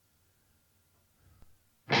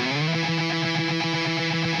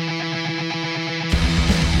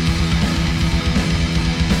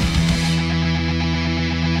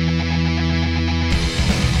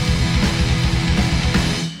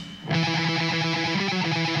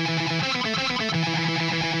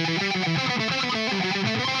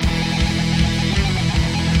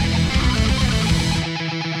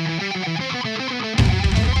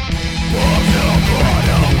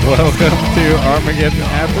Welcome to Armageddon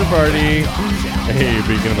After Party, a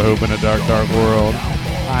beacon of hope in a dark, dark world.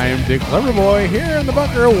 I am Dick Loverboy here in the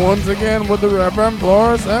bunker once again with the Reverend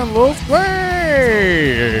Flores and Lil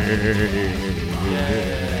Squay.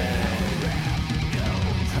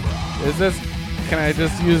 Is this? Can I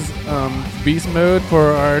just use beast mode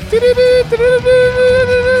for our?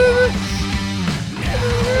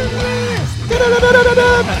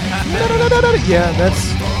 Yeah,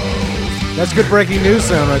 that's good breaking news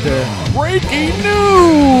sound right there. Breaking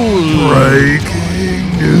news!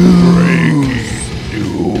 Breaking news!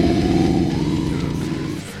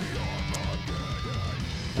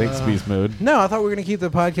 Thanks, beast mode. No, I thought we were going to keep the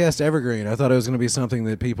podcast evergreen. I thought it was going to be something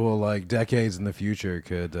that people like decades in the future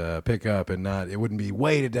could pick up and not. It wouldn't be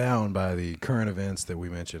weighted down by the current events that we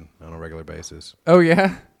mention on a regular basis. Oh,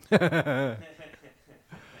 yeah?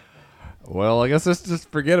 Well, I guess let's just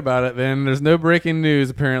forget about it then. There's no breaking news,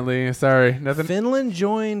 apparently. Sorry. Nothing. Finland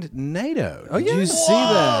joined NATO. Oh, Did yeah. you see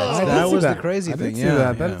that? That was the crazy I thing. did see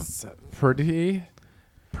that. That's pretty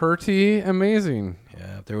amazing.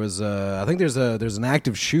 Yeah, there was. I think there's an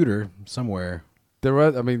active shooter somewhere. There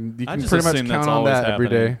was. I mean, you I can just pretty much assume count that's on always that every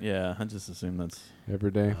happening. day. Yeah, I just assume that's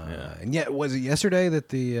Every day. yeah. And yet, was it yesterday that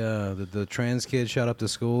the trans kid shot up the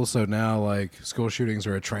school? So now, like, school shootings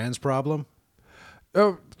are a trans problem.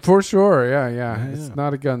 Oh, for sure. Yeah. It's Yeah.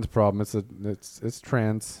 not a guns problem. It's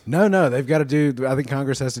trans. No, they've got to do. I think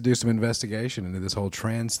Congress has to do some investigation into this whole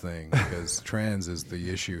trans thing because trans is the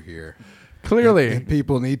issue here. Clearly. And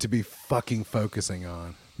people need to be fucking focusing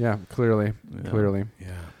on. Yeah. Clearly.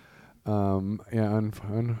 Yeah.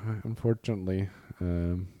 Unfortunately,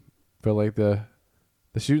 feel like the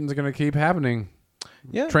shootings are gonna keep happening.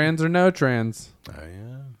 Yeah. Trans or no trans. Oh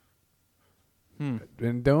yeah.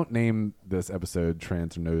 And don't name this episode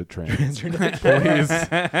 "Trans or No Trans." Trans or no Please,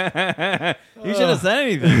 You shouldn't have said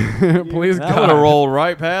anything. please, That would have God, rolled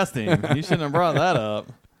right past him. You shouldn't have brought that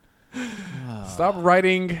up. stop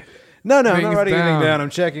writing. No, I'm not Things writing anything down. down. I'm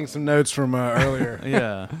checking some notes from earlier.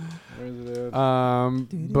 Yeah.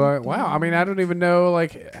 But wow, I mean, I don't even know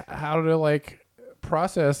like how to like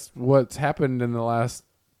process what's happened in the last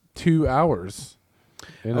 2 hours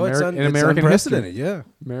in, It's American history. unprecedented. Yeah.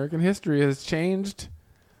 American history has changed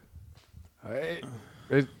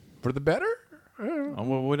for the better.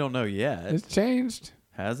 Well, we don't know yet. It's changed.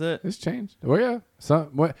 Has it? It's changed. Oh yeah.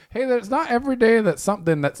 Hey, there's not every day that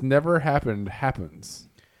something that's never happened happens.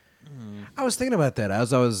 I was thinking about that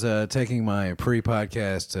as I was taking my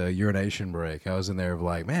pre-podcast urination break. I was in there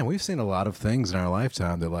like, man, we've seen a lot of things in our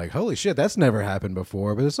lifetime that like, holy shit, that's never happened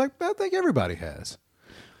before. But it's like, I think everybody has.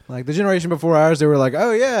 Like the generation before ours, they were like,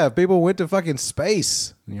 oh yeah, people went to fucking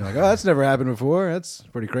space. And you're like, oh, that's never happened before. That's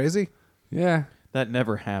pretty crazy. Yeah, That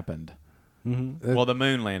never happened. Mm-hmm. Well, the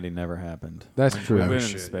moon landing never happened. that's We true. went into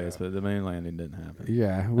shit, space, but the moon landing didn't happen.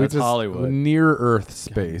 Yeah, That's Hollywood. near Earth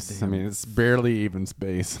space. I mean, it's barely even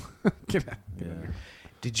space. Get out. Yeah.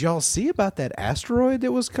 Did y'all see about that asteroid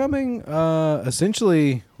that was coming?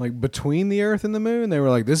 Essentially, like between the Earth and the Moon, they were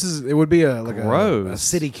like, it would be a Gross.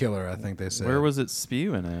 city killer. I think they said. Where was it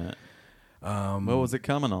spewing at? What was it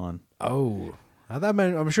coming on? Oh,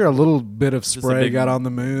 I'm sure a little bit of Just a spray big- got on the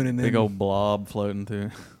moon and then Big old blob floating through.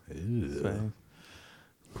 Ew.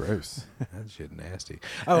 Gross. That shit nasty.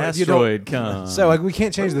 Oh, Asteroid come. So like we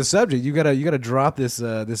can't change the subject. You gotta drop this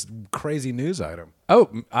this crazy news item. Oh,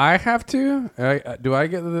 I have to. Do I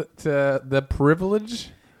get the privilege?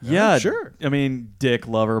 Yeah, sure. I mean, Dick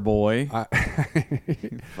Loverboy.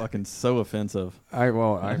 I Fucking so offensive. I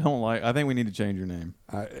I don't like. I think we need to change your name.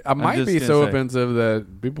 I might just be gonna so say. offensive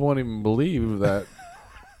that people won't even believe that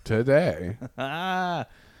today Ah,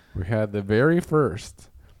 we had the very first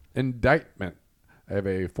indictment of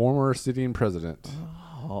a former sitting president.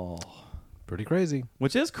 oh, Pretty crazy.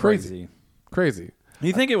 which is Crazy. Crazy.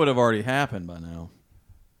 You think it would have already happened by now?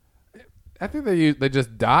 I think they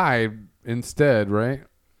just died instead, right?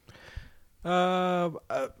 I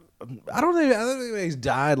don't think he's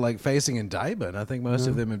died like facing indictment. I think most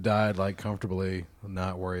of them have died like comfortably,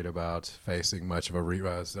 not worried about facing much of a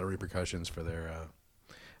repercussions for their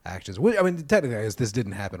actions. I mean, technically, this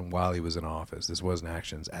didn't happen while he was in office. This wasn't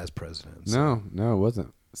actions as president. So. No, it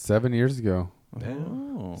wasn't. 7 years ago.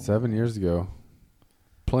 Oh, 7 years ago.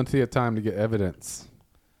 Plenty of time to get evidence.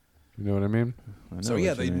 You know what I mean? I know So what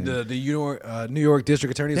yeah, you mean. the New York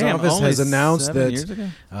District Attorney's Damn, Office only has announced 7 years that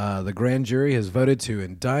ago? the grand jury has voted to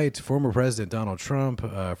indict former President Donald Trump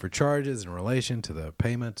for charges in relation to the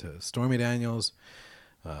payment to Stormy Daniels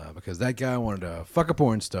because that guy wanted to fuck a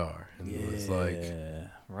porn star. And it was like, Yeah,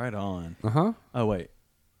 right on. Uh-huh. Oh wait,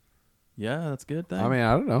 yeah, that's a good thing. I mean,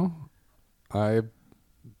 I don't know.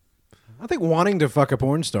 I think wanting to fuck a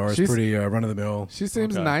porn star is She's- pretty run of the mill. She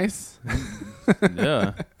seems Okay. nice.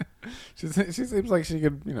 Yeah. She seems like she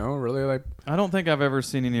could, really like. I don't think I've ever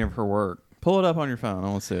seen any of her work. Pull it up on your phone. I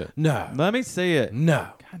want to see it. No, Let me see it. no,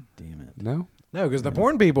 God damn it. No. no, because the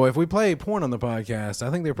porn people, if we play porn on the podcast,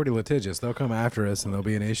 I think they're pretty litigious. They'll come after us and there'll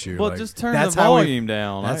be an issue. Well, Like, just turn that's the how we- volume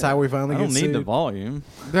down. That's how we finally I get don't need sued. the volume.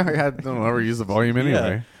 I don't ever use the volume anyway.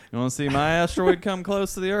 Yeah. You want to see my asteroid come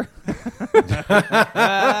close to the Earth?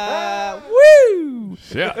 Woo!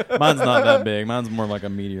 Yeah. Mine's not that big. Mine's more like a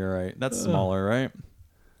meteorite. That's smaller, right?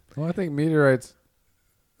 Well, I think meteorites.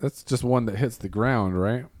 That's just one that hits the ground,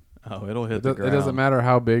 right? Oh, it'll hit It, the it ground. doesn't matter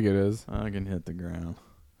how big it is. I can hit the ground.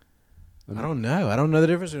 I don't know. I don't know the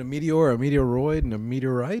difference between a meteor, a meteoroid, and a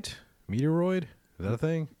meteorite. Meteoroid? Is that a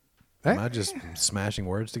thing? Am I just smashing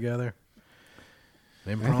words together?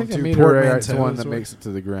 I think a Impromptu meteorite's portmanteaus one that or- makes it to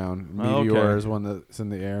the ground. Oh, Meteor okay. is one that's in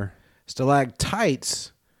the air.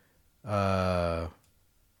 Stalactites,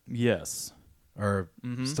 Yes. or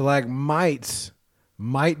Mhm. stalagmites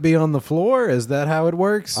might be on the floor. Is that how it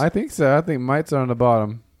works? I think so. I think mites are on the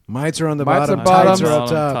bottom. Mites are on the Mites bottom. are bottoms. Tights are up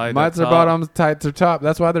top. Tight Mites up are top. bottoms, tights are top.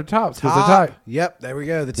 That's why they're tops, because they're Top. tight. Yep, there we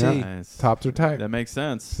go. The T. Yeah. Nice. Tops are tight. That makes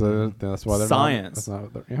sense. So that's why they're Science.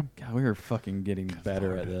 Not. That's not. Yeah. God, we are fucking getting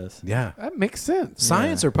better at this. Yeah. That makes sense.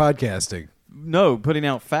 Science or podcasting? No, putting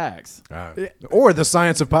out facts. Or the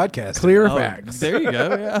science of podcasting. Clear Oh, facts. There you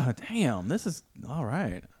go. Yeah. Damn. This is all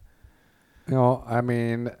right. I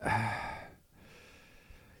mean,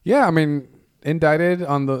 yeah, I mean, indicted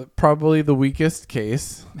on probably the weakest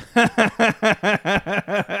case.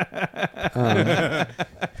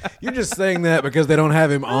 You're just saying that because they don't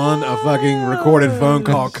have him on a fucking recorded phone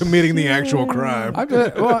call committing the actual crime. I'm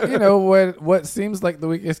just, well, what seems like the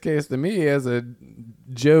weakest case to me as a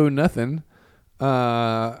Joe nothing.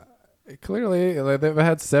 Clearly, like, they've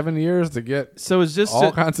had 7 years to get So is this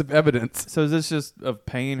all kinds of evidence. So is this just of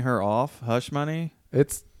paying her off, hush money?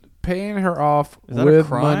 It's paying her off Is that a with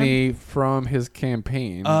crime? money from his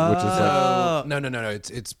campaign, which is like No.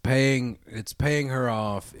 It's paying her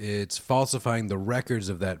off. It's falsifying the records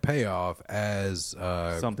of that payoff as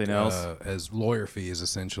Something else? as lawyer fees,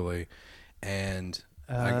 essentially. And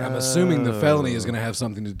I'm assuming the felony is going to have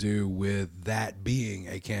something to do with that being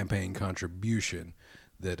a campaign contribution.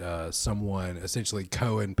 That someone, essentially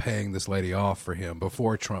Cohen paying this lady off for him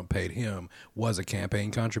before Trump paid him, was a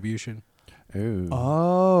campaign contribution ooh.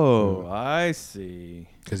 Oh, I see.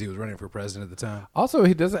 because he was running for president at the time. Also,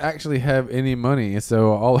 he doesn't actually have any money,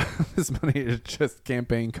 so all of his money is just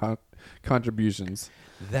campaign contributions.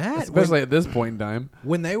 That Especially at this point in time.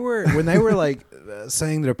 when they were like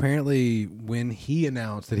saying that apparently when he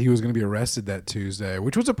announced that he was going to be arrested that Tuesday,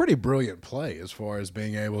 which was a pretty brilliant play as far as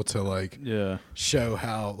being able to like Yeah. show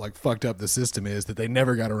how like fucked up the system is, that they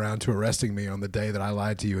never got around to arresting me on the day that I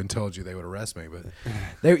lied to you and told you they would arrest me. But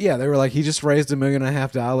they were like, he just raised $1.5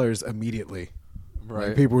 million immediately. Right.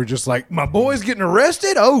 Like, people were just like, my boy's getting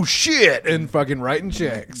arrested? Oh shit, and fucking writing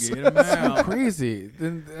checks. Get him out. Crazy.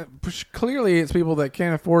 Then, clearly, it's people that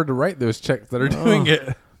can't afford to write those checks that are doing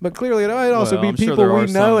it. But clearly, it might also Well, be I'm sure people there we are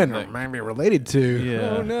know some and that- might be related to.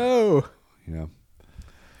 Yeah. Oh no. Yeah.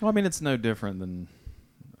 Well, I mean, it's no different than.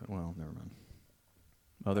 Well, never mind.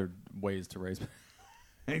 Other ways to raise.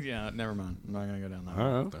 Yeah, never mind. I'm not gonna go down that. I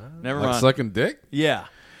road. don't know. Never Like mind. sucking dick? Yeah,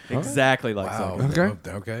 exactly like Wow. that.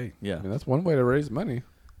 Okay. Yeah, I mean, that's one way to raise money.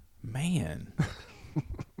 man.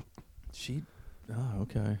 She. Oh,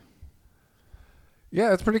 okay.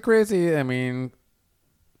 Yeah, it's pretty crazy. I mean,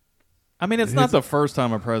 It's not the first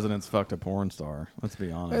time a president's fucked a porn star. Let's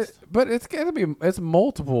be honest. but it's it's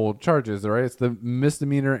multiple charges, right? It's the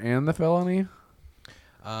misdemeanor and the felony.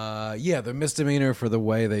 Yeah, the misdemeanor for the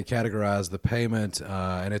way they categorize the payment,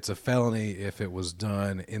 and it's a felony if it was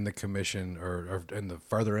done in the commission or in the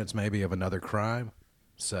furtherance maybe of another crime.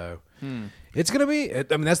 So it's going to be, I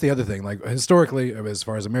mean, that's the other thing. Like historically, as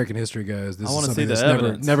far as American history goes, this I is wanna something see the that's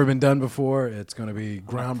evidence. never been done before. It's going to be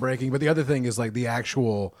groundbreaking. But the other thing is like the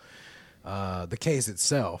actual, the case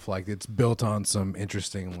itself, like it's built on some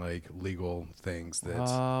interesting like legal things that.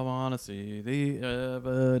 I want to see the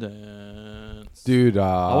evidence. Dude,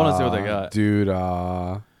 I wanna see what they got. Dude,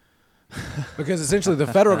 Because essentially the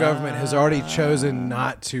federal government has already chosen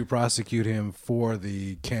not to prosecute him for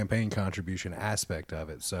the campaign contribution aspect of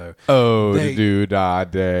it. So they- dude,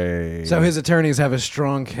 day. so his attorneys have a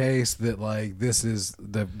strong case that like this is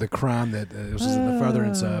the crime that it was in the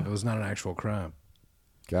furtherance of. It was not an actual crime.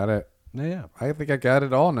 Got it. Yeah. I think I got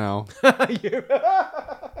it all now. I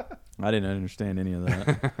didn't understand any of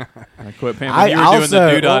that. I I quit paying. When you were doing the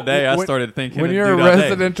doo-dah day, I started thinking when of you're a doo-dah day.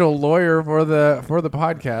 residential lawyer for the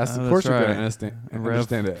podcast, of course you're going to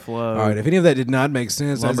understand it. Flow. All right, if any of that did not make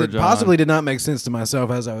sense, as it Lumberjack. possibly did not make sense to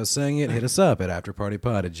myself as I was saying it, hit us up at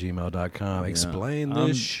afterpartypod@gmail.com. Explain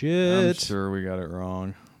this shit. I'm sure we got it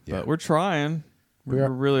wrong, Yeah. but we're trying. We are.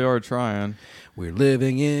 really are trying. We're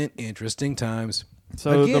living in interesting times.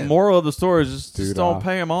 So the Again. moral of the story is just Doo-dah. don't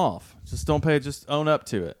pay them off. Just don't pay. Just own up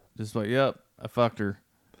to it. Just like, yep, I fucked her.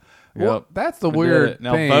 Well, Yep, that's the I did weird it.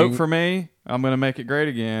 Now thing. vote for me. I'm going to make it great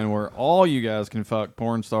again, where all you guys can fuck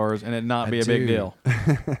porn stars and it not be a big do. deal. See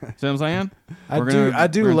what I'm saying? I We're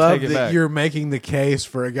do gonna love take it that back. you're making the case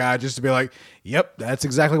for a guy just to be like, yep, that's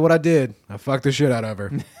exactly what I did. I fucked the shit out of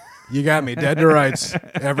her. You got me dead to rights.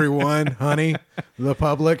 Everyone, honey, the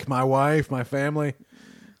public, my wife, my family.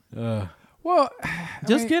 Well,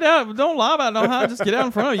 Just get out. Don't lie about it. Don't hide. Just get out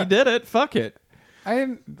in front of it. You did it. Fuck it. I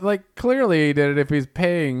didn't, like, clearly he did it if he's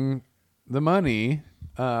paying the money.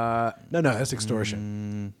 No, that's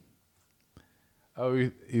extortion. Oh,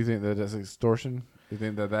 you think that that's extortion? You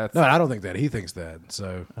think that that's... No, I don't think that. He thinks that.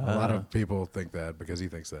 So a lot of people think that because he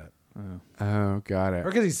thinks that. Oh, got it. Or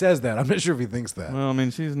because he says that. I'm not sure if he thinks that. Well, I mean,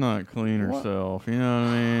 she's not clean What? herself. You know what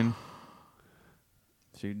I mean?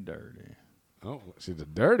 She's dirty. Oh, she's a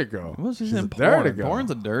dirty girl. Well, she's in a porn. dirty girl.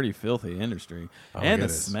 Porn's a dirty, filthy industry. Oh, And it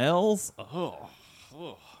the is. smells. Oh.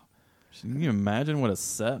 Can you imagine what a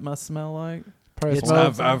set must smell like? Probably It's,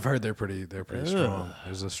 smells- I've heard they're pretty Ugh. strong.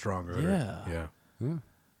 There's a strong odor. Yeah. Yeah.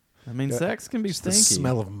 I mean, sex can be It's the stinky.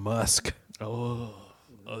 smell of musk.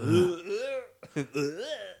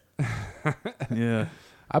 Yeah.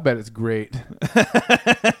 I bet it's great.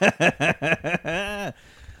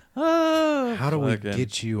 Oh, How do we fucking-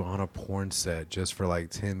 get you on a porn set just for like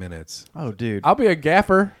 10 minutes? Oh, dude. I'll be a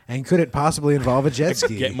gaffer. And could it possibly involve a jet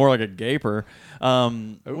ski? Get more like a gaper. I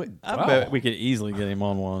wow. bet we could easily get him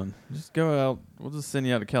on one. Just go out. We'll just send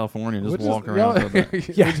you out to California and just We'll walk around. for a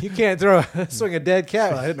bit. Yeah, you can't swing a dead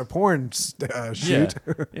cat without hitting a porn shoot.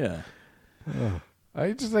 Yeah.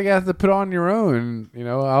 I just think I have to put on your own. You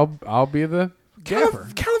know, I'll be the gaffer.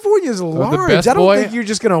 California is large. best I don't boy- think you're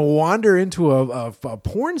just gonna wander into a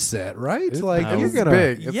porn set, right? It's- like no, you're it's gonna.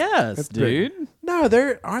 big. Yes, it's big. dude.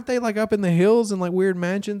 No, aren't they like up in the hills and like weird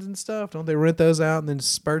mansions and stuff? Don't they rent those out and then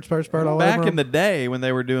spurt all Back over in the day when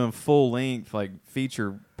they were doing full length like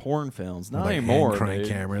feature porn films, not Like anymore. hand crank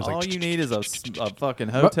Dude. cameras, All like you need is a fucking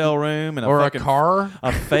hotel room and Or a fucking car,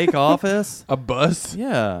 a fake office. a bus.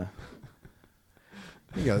 Yeah.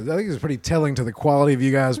 Yeah, I think it's pretty telling to the quality of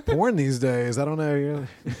you guys' porn these days. I don't know,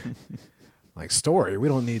 like story. We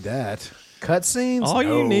don't need that. Cutscenes. All you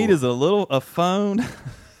No. need is a phone.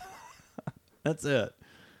 That's it.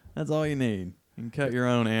 That's all you need. You can cut your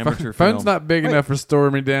own amateur Phone's film. not big enough for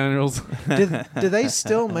Stormy Daniels. Do they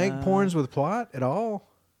still make porns with plot at all?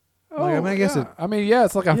 Like, I mean, I guess yeah. I mean, yeah,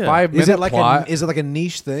 it's like a Yeah. 5-minute Is it like plot. is it like a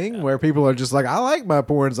niche thing where people are just like, I like my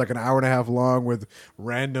porns like an hour and a half long with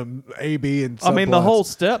random A, B, and I mean, the subplots." whole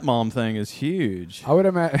stepmom thing is huge. I would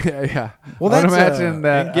imagine. Yeah. Well, I would that's, imagine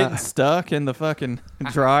that. And getting stuck in the fucking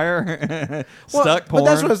dryer. Well, Stuck porn. But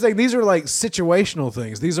that's what I'm saying. These are like situational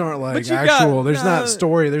things. These aren't like But you actual. got- there's not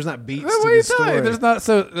story. There's not beats what to are you the telling story. me?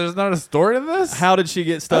 There's not a story to this. How did she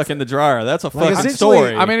get stuck in the dryer? That's a fucking essentially-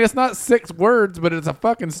 story. I mean, it's not 6 words, but it's a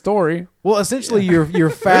fucking story. Well, essentially, you're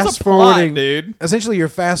There's fast a plot, forwarding, dude. Essentially, you're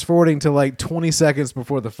fast forwarding to like 20 seconds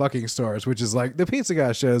before the fucking starts, which is like the pizza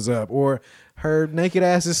guy shows up or her naked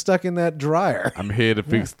ass is stuck in that dryer. I'm here to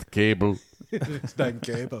fix the cable. It's not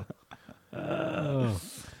cable.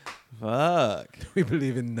 Fuck. We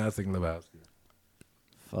believe in nothing, Lebowski.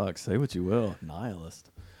 Fuck. Say what you will.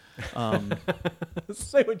 Nihilist.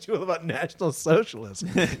 Say what you will about National Socialists.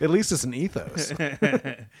 At least it's an ethos.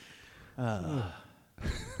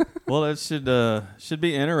 Well, it should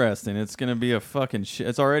be interesting. It's gonna be a fucking shit.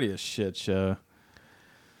 It's already a shit show.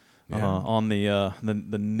 Yeah. On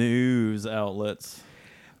the news outlets.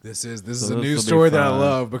 This is So a this news will be story that I fun.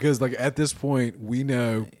 love because like at this point we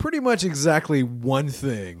know pretty much exactly one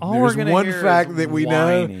thing. All There's we're gonna one hear fact is that we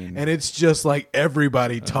whining. know, and it's just like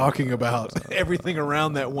everybody talking about everything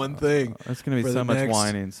around that one thing. It's gonna be for so the much next-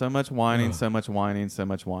 whining, so much whining, so much whining, so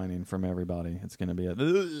much whining from everybody. It's gonna be a.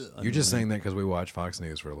 You're just saying that because we watched Fox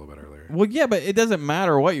News for a little bit earlier. Well, yeah, but it doesn't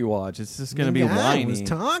matter what you watch. It's just gonna be The guy was whining.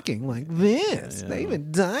 talking like this. Yeah. They've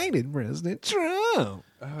indicted President Trump.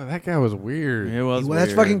 Oh, that guy was weird. It was Well, that's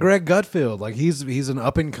weird. fucking Greg Gutfeld. Like he's an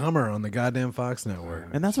up and comer on the goddamn Fox network.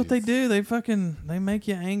 And that's what they do. They make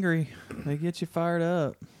you angry. They get you fired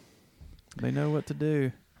up. They know what to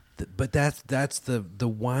do. But that's the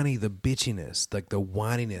whiny, the bitchiness, like the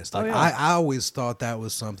whininess. Like yeah. I always thought that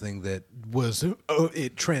was something that was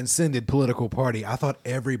it transcended political party. I thought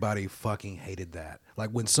everybody fucking hated that. Like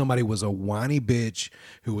when somebody was a whiny bitch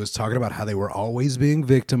who was talking about how they were always being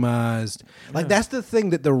victimized. Like that's the thing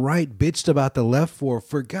that the right bitched about the left for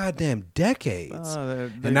goddamn decades.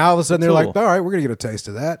 And now all of a sudden they're like, all right, we're gonna get a taste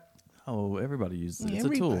of that. Oh, everybody uses it. It's a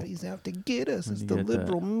tool. Everybody's out to get us. It's the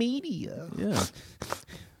liberal media. Yeah.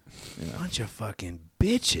 Bunch of fucking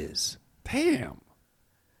bitches. Damn.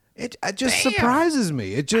 It just surprises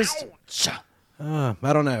me. It just, I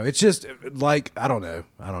don't know. It's just like, I don't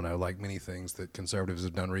know. Like many things that conservatives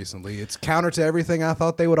have done recently, it's counter to everything I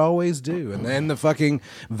thought they would always do. And then the fucking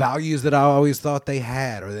values that I always thought they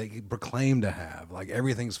had or they proclaimed to have. Like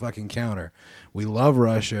everything's fucking counter. We love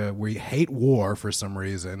Russia. We hate war for some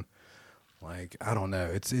reason. Like, I don't know.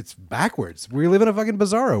 It's backwards. We live in a fucking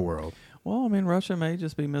bizarro world. Well, I mean, Russia may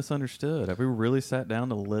just be misunderstood. Have we really sat down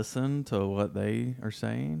to listen to what they are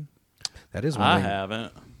saying? That is I why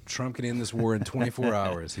haven't. Trump can end this war in 24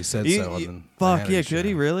 hours. He said so. Fuck yeah, could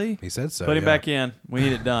he really? He said so. Put him back in. We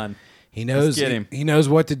need it done. He knows. Let's get him. He knows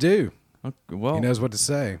what to do. Okay, well, He knows what to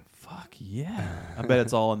say. fuck yeah. I bet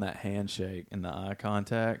it's all in that handshake and the eye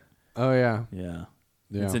contact. Oh yeah. Yeah.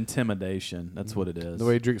 Yeah. It's intimidation. That's what it is. The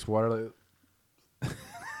way he drinks water. Like,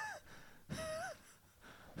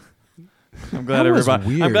 I'm glad That was everybody.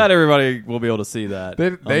 weird. I'm glad everybody will be able to see that. they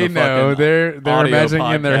on the know. fucking They're audio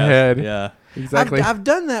imagining in their podcast. head. Yeah. Exactly. I've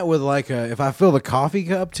done that with like if I fill the coffee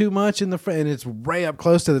cup too much in the front and it's way up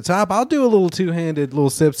close to the top, I'll do a little two-handed little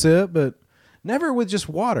sip, but never with just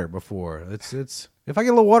water before. It's if I get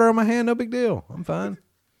a little water on my hand, no big deal. I'm fine.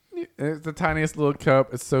 It's the tiniest little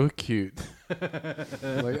cup. It's so cute.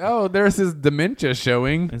 Like, oh, there's his dementia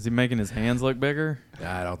showing. Is he making his hands look bigger?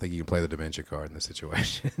 I don't think you can play the dementia card in this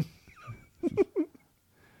situation.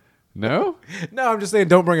 No? No, I'm just saying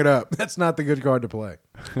don't bring it up. That's not the good card to play.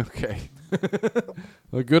 Okay.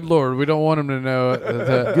 Well, good Lord, we don't want him to know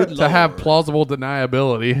to have plausible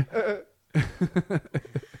deniability.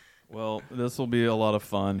 Well, this will be a lot of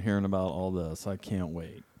fun hearing about all this. I can't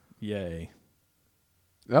wait. Yay.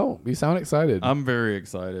 Oh, you sound excited. I'm very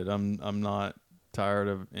excited. I'm not tired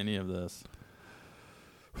of any of this.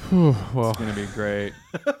 Well, It's going to be great.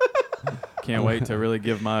 Can't wait to really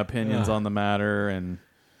give my opinions on the matter and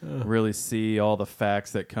really see all the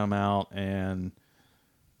facts that come out. And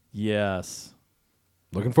yes,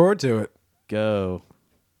 Looking forward to it. go.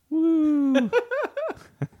 Woo.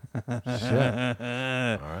 All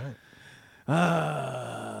right.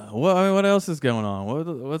 What else is going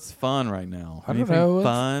on? What's fun right now? I don't Anything know.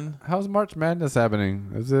 fun? how's March Madness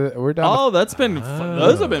happening? Is it? We're down. Oh, that's been fun.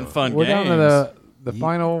 Those have been fun we're games. down to the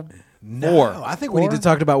final. No, I think we need Four? to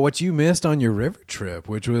talk about what you missed on your river trip,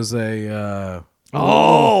 which was a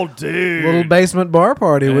dude. little basement bar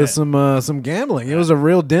party with some gambling. It was a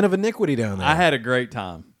real den of iniquity down there. I had a great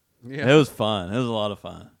time. Yeah. It was fun. It was a lot of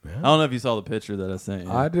fun. Yeah. I don't know if you saw the picture that I sent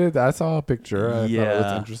you. I did. I saw a picture. I thought it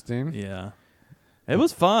was interesting. Yeah. It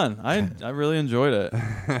was fun. I really enjoyed it. I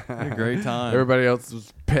had a great time. Everybody else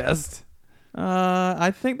was pissed.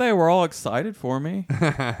 I think they were all excited for me.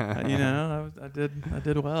 I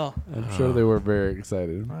did well. I'm sure they were very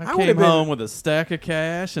excited. I would've came been- home with a stack of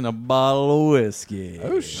cash and a bottle of whiskey.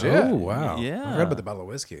 Oh shit! Oh wow! Yeah. I forgot about the bottle of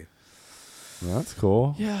whiskey. Well, that's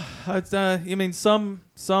cool. Yeah, it's, I mean, some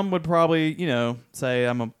would probably say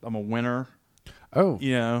I'm a winner, Oh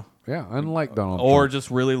yeah, unlike Donald or Trump.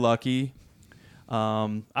 just really lucky.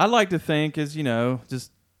 I like to think is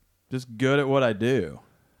just good at what I do.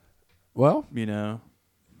 Well, I'm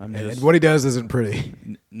And just what he does isn't pretty.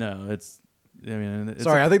 no. It's it's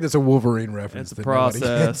Sorry, I think that's a Wolverine reference. it's a that nobody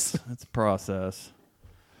process. gets. It's a process.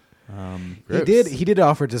 He did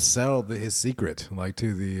offer to sell his secret, like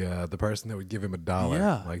to the person that would give him $1.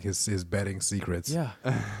 Yeah. Like his betting secrets. Yeah.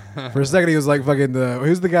 For a second, he was like fucking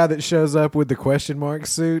who's the guy that shows up with the question mark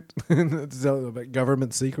suit? To tell about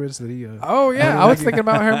government secrets that he. oh yeah, I was thinking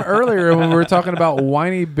about him earlier when we were talking about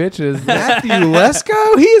whiny bitches. Matthew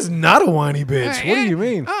Lesko? He is not a whiny bitch. What do you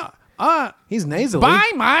mean? He's nasally. Buy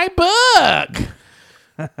my book.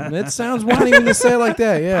 It sounds whiny when you say it like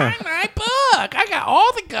that. Yeah. My book. I got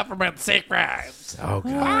all the government secrets. Oh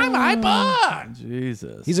god. Buy my book.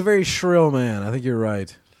 Jesus. He's a very shrill man. I think you're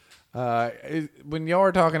right. When y'all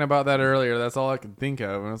were talking about that earlier, that's all I could think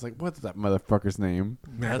of. And I was like, what's that motherfucker's name?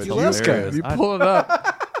 That's Matthew hilarious. Lesko. You pull it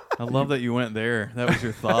up. I love that you went there. That was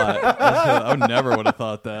your thought. I never would have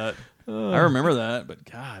thought that. I remember that, but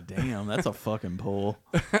god damn, that's a fucking pull.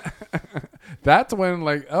 That's when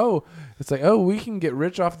it's like, oh, we can get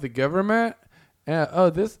rich off the government.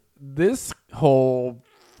 And this whole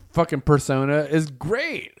fucking persona is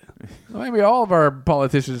great. Maybe all of our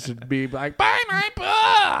politicians should be like, buy my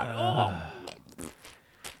book.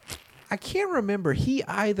 I can't remember. He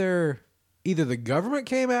either the government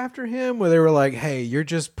came after him, where they were like, "Hey, you're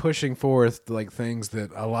just pushing forth like things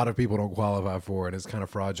that a lot of people don't qualify for, and it's kind of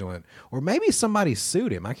fraudulent," or maybe somebody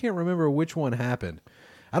sued him. I can't remember which one happened.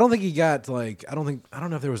 I don't think he got like. I don't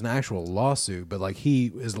know if there was an actual lawsuit, but like he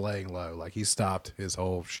is laying low. Like he stopped his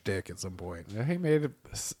whole shtick at some point. Yeah, he made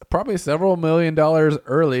probably several $1 million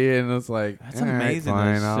early, and it's like That's amazing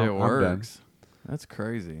that shit I'm done. works. That's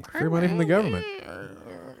crazy. Free money from the government.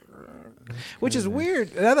 Which is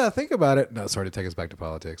weird. Now that I think about it, no, sorry to take us back to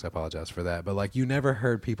politics. I apologize for that. But like, you never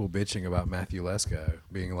heard people bitching about Matthew Lesko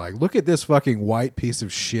being like, look at this fucking white piece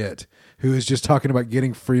of shit who is just talking about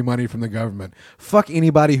getting free money from the government. Fuck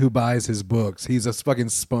anybody who buys his books. He's a fucking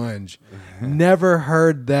sponge. Never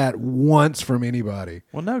heard that once from anybody.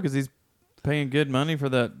 Well, no, because he's paying good money for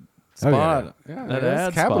that spot. Yeah, that that's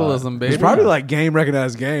ad capitalism, spot. baby. It's probably like game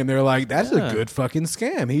recognized game. They're like, that's a good fucking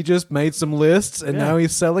scam. He just made some lists and now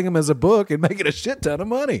he's selling them as a book and making a shit ton of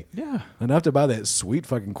money. Yeah. Enough to buy that sweet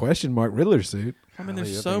fucking question mark Riddler suit. I mean,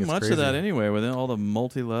 there's so much of that anyway within all the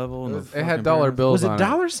multi-level. And It had dollar bills Was on it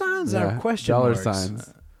dollar signs or question dollar marks?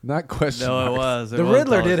 signs. Not question No, marks. it was. The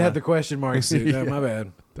Riddler did have the question mark suit. Yeah. No, my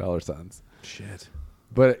bad. Dollar signs. Shit.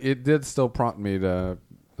 But it did still prompt me to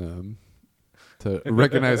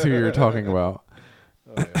recognize who you're talking about.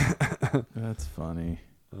 That's funny.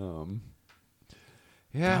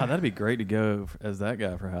 Yeah. God, that'd be great to go as that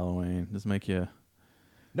guy for Halloween. Just make you...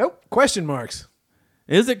 Nope. Question marks.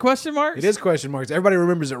 Is it question marks? It is question marks. Everybody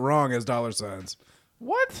remembers it wrong as dollar signs.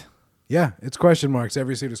 What? Yeah, it's question marks.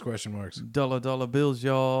 Every suit is question marks. Dollar bills,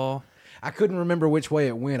 y'all. I couldn't remember which way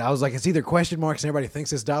it went. I was like, it's either question marks and everybody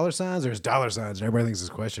thinks it's dollar signs, or it's dollar signs and everybody thinks it's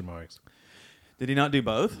question marks. Did he not do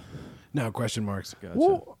both? No, question marks. Gotcha.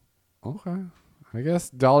 Well, okay. I guess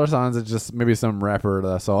dollar signs is just maybe some rapper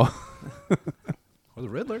that I saw. Or the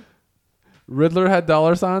Riddler. Riddler had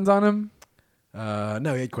dollar signs on him?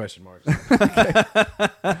 No, he had question marks.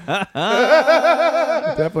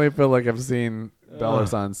 I definitely feel like I've seen dollar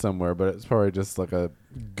signs somewhere, but it's probably just like a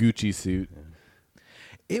Gucci suit.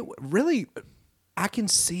 It really, I can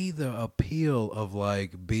see the appeal of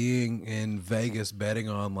like being in Vegas betting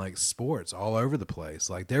on like sports all over the place.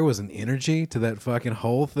 Like there was an energy to that fucking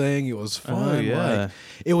whole thing. It was fun. Oh, yeah.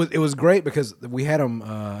 Like, it was great because we had them.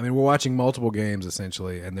 I mean, we're watching multiple games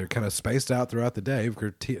essentially, and they're kind of spaced out throughout the day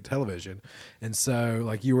for television. And so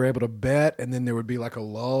like you were able to bet, and then there would be like a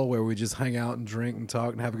lull where we just hang out and drink and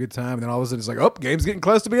talk and have a good time. And then all of a sudden it's like, oh, game's getting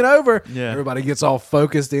close to being over. Yeah. Everybody gets all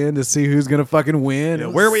focused in to see who's gonna fucking win. Yeah, It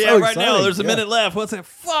was where are we so at right now? exciting. There's a Yeah. minute left. What's it?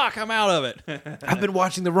 Fuck, I'm out of it. I've been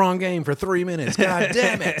watching the wrong game for 3 minutes. God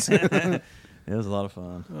damn it. It was a lot of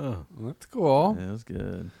fun. Well, that's cool. It was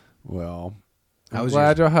good. Well, How I'm was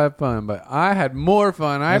glad y'all had fun, but I had more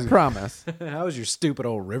fun, I promise. How was your stupid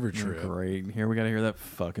old river trip? Great. Here we got to hear that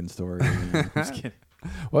fucking story. Just kidding.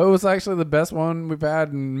 Well, it was actually the best one we've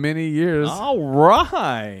had in many years. All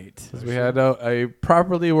right. 'Cause we had a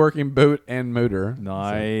properly working boat and motor.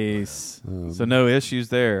 Nice. So no issues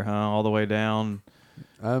there, huh? All the way down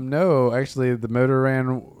No, actually, the motor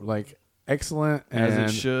ran like excellent as and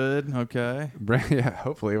it should. Okay. yeah,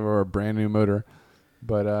 hopefully we're a brand new motor.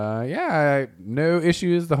 But yeah, no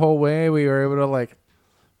issues the whole way. We were able to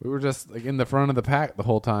we were just like in the front of the pack the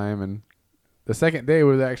whole time, and the second day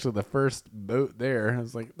was actually the first boat there. I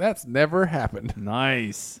was like, that's never happened.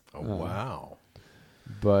 Nice. Oh, wow.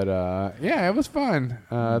 But yeah, it was fun.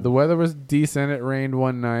 The weather was decent. It rained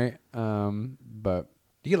one night, but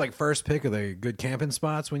Do you get like first pick of the good camping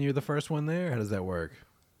spots when you're the first one there? How does that work?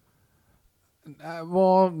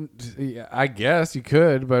 well, yeah, I guess you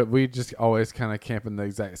could, but we just always kind of camp in the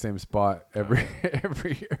exact same spot every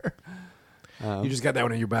year. You just got that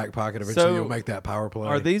one in your back pocket. Eventually, So, you'll make that power play.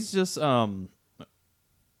 Are these just what am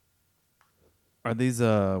I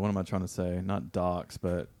trying to say? Not docks,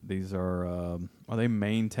 but these are they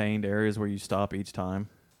maintained areas where you stop each time?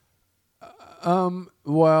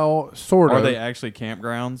 Well, sort of. Are they actually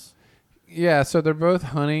campgrounds? Yeah, so they're both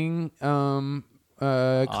hunting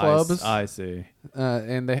clubs. I see.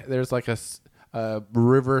 And there's like a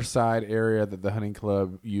riverside area that the hunting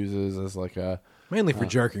club uses as like a... Mainly for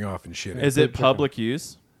jerking off and shit. Is it public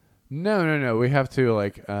use? No. We have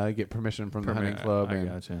to get permission from the hunting club. I and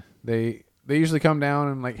gotcha. They usually come down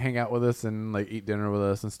and like hang out with us and like eat dinner with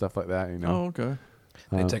us and stuff like that. You know. Oh, okay.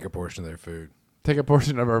 They take a portion of their food. Take a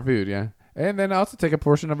portion of our food, yeah. And then also take a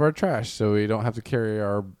portion of our trash so we don't have to carry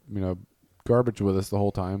our, garbage with us the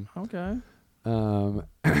whole time. Okay.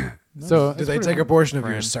 So Do they take a portion of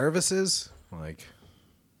your services? Like,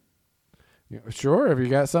 Yeah, sure, if you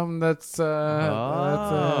got something that's you know.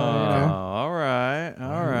 All right.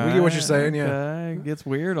 We get what you're saying, yeah. Okay. It gets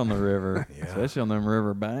weird on the river, Yeah. especially on them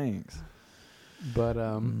river banks. But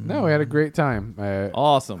no, we had a great time.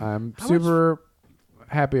 Awesome. I'm super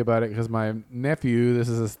happy about it because my nephew, this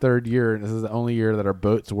is his 3rd year, and this is the only year that our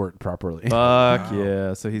boats worked properly. Fuck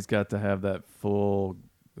yeah! So he's got to have that full,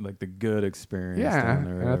 like the good experience. Yeah, down the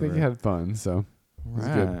and I think river. he had fun. So it was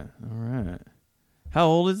good. All right. How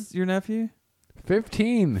old is your nephew?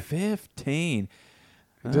 15. 15.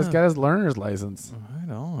 He just got his learner's license.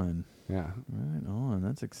 Right on. Yeah. Right on.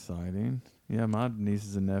 That's exciting. Yeah, my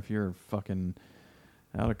nieces and nephew are fucking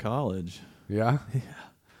out of college. Yeah. Yeah.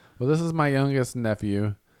 Well, this is my youngest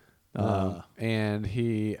nephew, and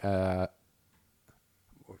he, I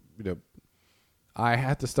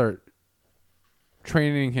had to start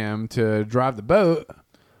training him to drive the boat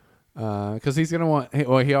because he's gonna want.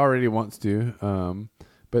 Well, he already wants to,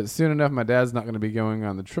 but soon enough, my dad's not going to be going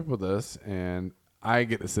on the trip with us, and I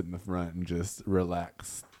get to sit in the front and just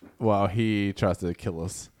relax while he tries to kill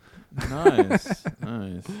us. Nice.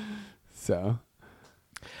 Nice. So.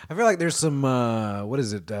 I feel like there's some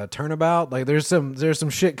turnabout. Like there's some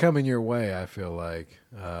shit coming your way. I feel like.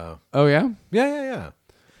 Oh yeah. Yeah.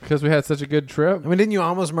 Because we had such a good trip. I mean, didn't you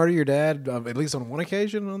almost murder your dad at least on one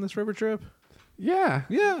occasion on this river trip? Yeah.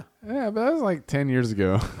 Yeah. Yeah, but that was like 10 years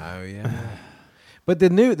ago. Oh yeah. But the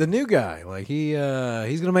new guy, like he's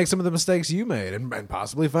gonna make some of the mistakes you made and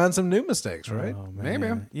possibly find some new mistakes, right? Oh, Maybe.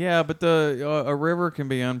 Yeah, but a river can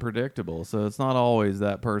be unpredictable, so it's not always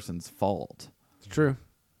that person's fault. It's true.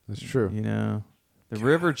 It's true. You know, the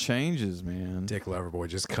river changes, man. Dick Loverboy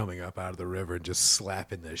just coming up out of the river and just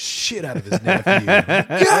slapping the shit out of his nephew.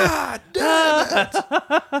 God damn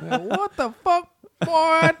it! What the fuck, boy?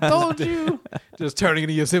 I told you. Just turning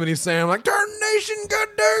into Yosemite Sam like, "Tarnation,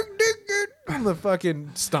 goddamn dick!" I'm the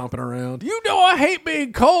fucking stomping around. You know I hate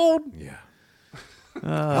being cold. Yeah.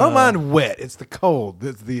 I don't mind wet. It's the cold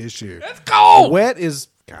that's the issue. It's cold. Wet is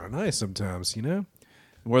kind of nice sometimes, you know?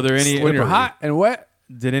 Were there any? When you're hot and wet,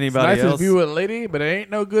 Did it's anybody nice else? if you were a lady, but it ain't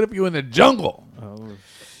no good if you in the jungle. Oh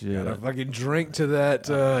shit! Gotta fucking drink to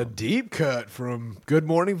that deep cut from Good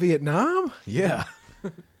Morning Vietnam? Yeah.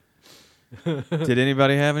 Did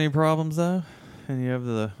anybody have any problems though? Any of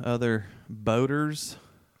the other boaters?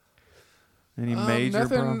 Any major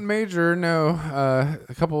Nothing problems? major, no.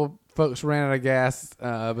 A couple of folks ran out of gas,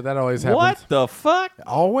 but that always happens. What the fuck?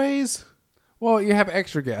 Always? Well, you have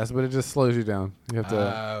extra gas, but it just slows you down. You have to.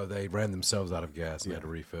 Oh, they ran themselves out of gas. You had to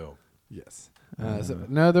refill. Yes.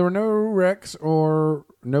 No, there were no wrecks or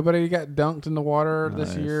nobody got dunked in the water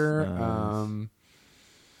this Nice, year. nice.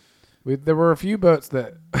 There were a few boats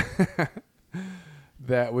that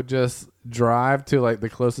that would just drive to like the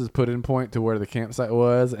closest put-in point to where the campsite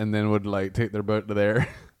was, and then would like take their boat to there.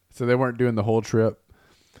 So they weren't doing the whole trip,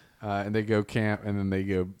 and they go camp, and then they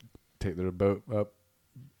go take their boat up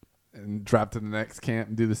and drop to the next camp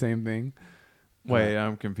and do the same thing. Wait,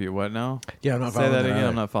 I'm confused. What now? Yeah, I'm not Say following that that again. either.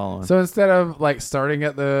 I'm not following. So instead of like starting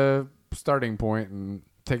at the starting point and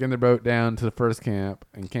taking their boat down to the first camp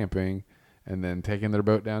and camping, and then taking their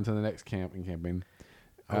boat down to the next camp and camping,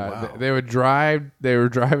 wow. they would drive. They were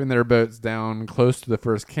driving their boats down close to the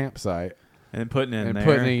first campsite and putting in and there.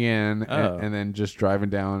 putting in, Oh. and then just driving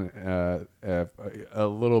down a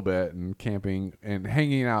little bit and camping and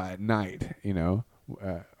hanging out at night. You know,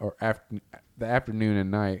 or after the afternoon and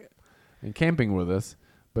night. And camping with us,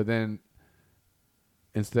 but then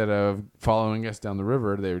instead of following us down the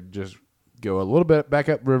river, they would just go a little bit back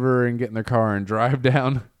up river and get in their car and drive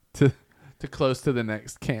down to close to the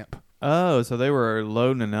next camp. Oh, so they were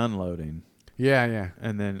loading and unloading, Yeah.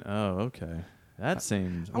 and then okay, that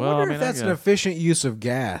seems. I Well, wonder I mean, if that's I an guess. efficient use of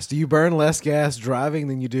gas. Do you burn less gas driving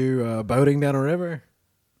than you do boating down a river?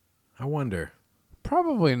 I wonder.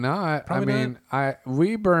 Probably not. Probably I mean,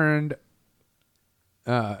 we burned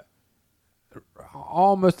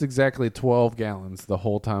almost exactly 12 gallons the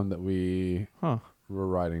whole time that we Huh? were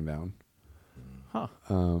riding down. Huh?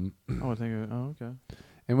 Um, I would think. Okay.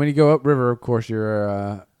 and when you go upriver, of course,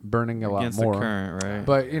 you're burning a Against lot more. the current, right?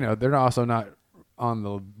 But, they're also not on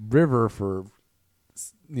the river for,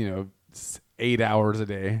 8 hours a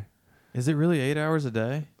day. Is it really 8 hours a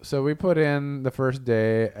day? So we put in the first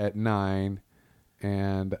day at 9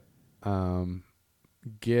 and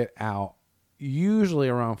get out usually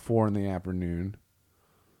around 4 in the afternoon.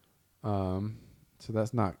 So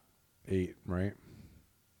that's not 8, right?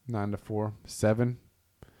 9 to 4, 7.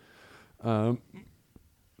 What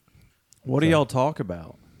do y'all talk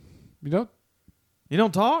about? You You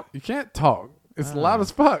don't talk? can't talk. It's loud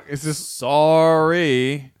as fuck. It's just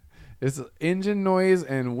Sorry. It's engine noise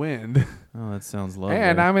and wind. Oh, that sounds lovely.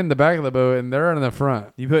 And I'm in the back of the boat, and they're in the front.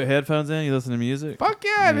 You put headphones in? You listen to music? Fuck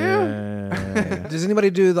yeah, dude. Yeah. Does anybody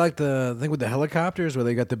do like the thing with the helicopters where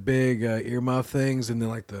they got the big earmuff things and then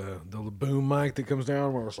like the boom mic that comes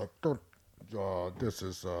down where it's like, this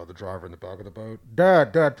is the driver in the back of the boat.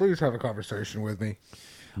 Dad, please have a conversation with me.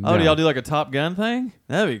 Oh, do y'all do like a Top Gun thing?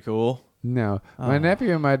 That'd be cool. No. My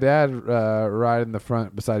nephew and my dad ride in the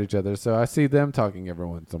front beside each other, so I see them talking every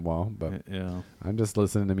once in a while, but Yeah. I'm just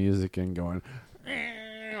listening to music and going,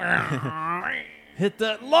 Hit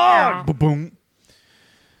that log! Boom.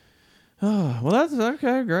 Oh, well, that's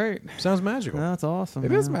okay. Great. Sounds magical. That's awesome.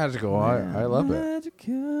 it is magical. I love it.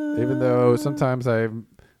 Magical. Even though sometimes I'm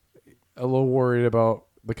a little worried about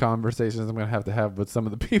the conversations I'm going to have with some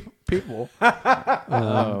of the people.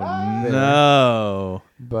 No.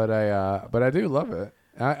 But I do love it.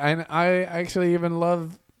 I actually even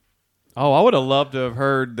love. Oh, I would have loved to have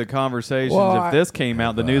heard the conversations if this came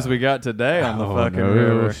out, the news we got today on the fucking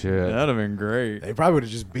river. Shit. That'd have been great. They probably would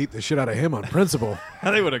have just beat the shit out of him on principle.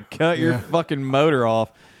 They would have cut your fucking motor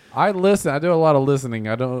off. I listen. I do a lot of listening.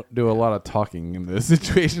 I don't do a lot of talking in those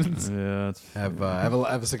situations. Yeah, it's Have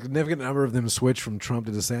a significant number of them switch from Trump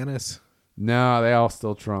to DeSantis? No, they all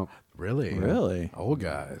still Trump. Really? Old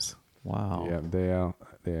guys. wow. Yeah,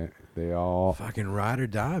 they all. Fucking ride or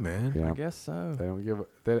die, man. Yeah, I guess so. they don't give.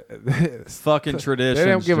 Fucking traditions.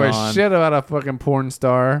 They don't give John. a shit about a fucking porn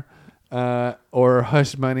star, or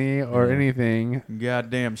hush money or anything.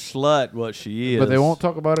 Goddamn slut, what she is. But they won't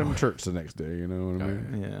talk about it in church the next day. You know what I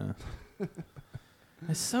mean? Yeah.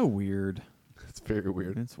 It's so weird. It's very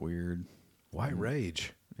weird. It's weird. White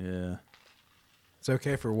rage. Yeah. It's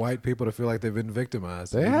okay for white people to feel like they've been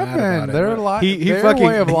victimized. They Be have mad about been. it. Their life. He Their fucking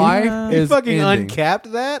way of life he is fucking ending.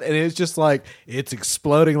 uncapped that, and it's just like it's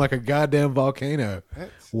exploding like a goddamn volcano.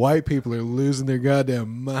 White people are losing their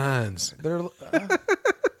goddamn minds. Their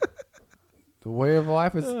the way of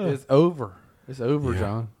life is over. It's over,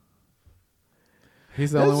 John.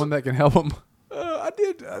 He's the only one that can help them. I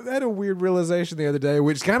had a weird realization the other day,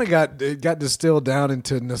 which kind of got distilled down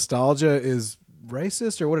into nostalgia is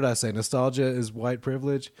racist, or what did I say? Nostalgia is white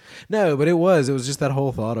privilege? No, but it was just that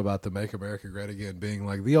whole thought about the Make America Great Again being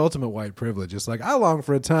like the ultimate white privilege. It's like I long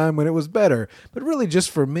for a time when it was better, but really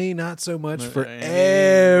just for me, not so much for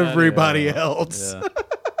everybody else. Yeah.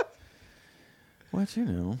 What you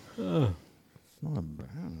know? It's not a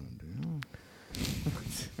bad deal.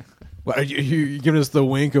 Well, are you giving us the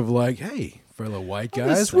wink of like, hey, fellow white I'm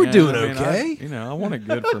guys, just we're saying, doing I mean, okay. I want it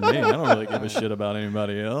good for me. I don't really give a shit about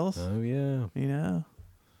anybody else. Oh yeah. You know,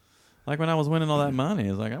 like when I was winning all that money,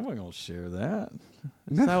 it's like I wasn't gonna share that.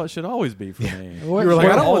 That's how it should always be for me. You were like,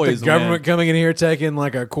 I don't want the always government win. coming in here taking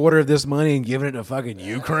like a quarter of this money and giving it to fucking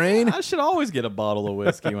Ukraine. I should always get a bottle of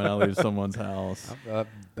whiskey when I leave someone's house.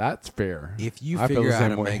 That's fair. If you I feel figure the out how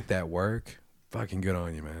same to way. make that work, fucking good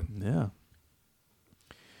on you, man. Yeah.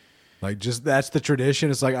 Like, just that's the tradition.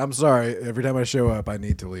 It's like, I'm sorry, every time I show up, I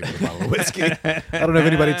need to leave with a bottle of whiskey. I don't know if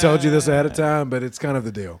anybody told you this ahead of time, but it's kind of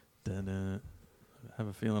the deal. I have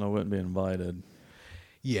a feeling I wouldn't be invited.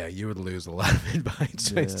 Yeah, you would lose a lot of invites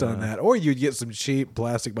based on Yeah. that. Or you'd get some cheap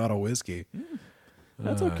plastic bottle whiskey.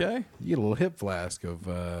 That's okay. You get a little hip flask of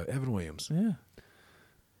Evan Williams. Yeah.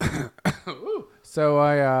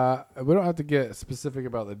 So we don't have to get specific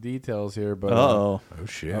about the details here, but Oh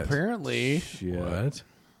shit. apparently What?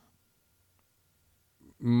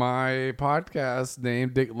 my podcast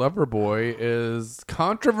named Dick Loverboy is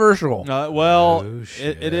controversial. Well, Oh, it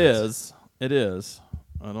shit. is. It is.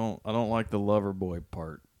 I don't like the Loverboy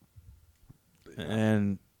part.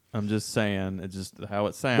 And I'm just saying, it's just how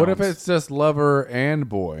it sounds. What if it's just lover and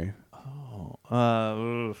boy? I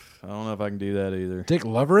don't know if I can do that either. Dick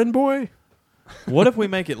Loverin' Boy? What if we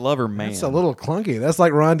make it Loverman? That's a little clunky. That's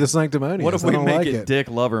like Ron DeSanctimonious. What if I we don't make like it Dick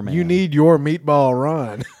Loverman? You need your meatball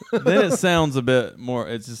Ron. Then it sounds a bit more.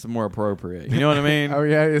 It's just more appropriate. You know what I mean? Oh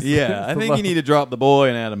yeah, it's I think you need to drop the boy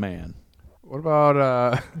and add a man. What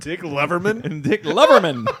about Dick Loverman? And Dick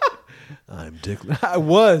Loverman. I'm Dick. I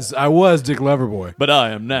was Dick Loverboy. But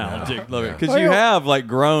I am now Dick Loverman because Oh, you yeah. have like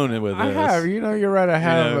grown with this. I have. You're right. I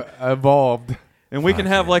have evolved. And we can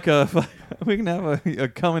have like a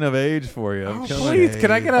coming of age for you. Oh, please,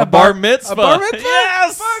 can I get a bar mitzvah? A bar mitzvah?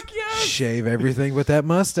 Yes. Fuck yes. Shave everything with that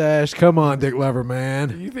mustache. Come on, Dick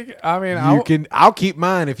Loverman. You think? I mean, I'll keep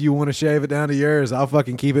mine if you want to shave it down to yours. I'll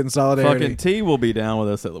fucking keep it in solidarity. Fucking T will be down with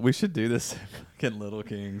us. We should do this. Fucking Little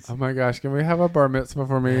Kings. Oh my gosh, can we have a bar mitzvah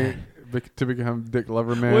for me to become Dick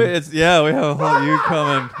Loverman? We have a whole you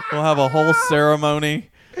coming. We'll have a whole ceremony.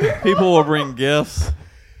 People will bring gifts.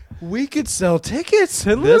 We could sell tickets.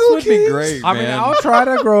 And This Little would be Kings. great, I mean, man. I'll try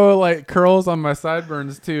to grow like curls on my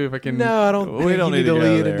sideburns too if I can. No, I don't. We think don't you need to go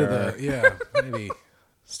lead there. into the. Yeah, maybe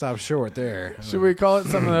stop short there. Should we call it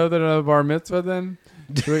something other than a bar mitzvah then?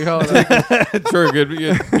 Should we call it? True,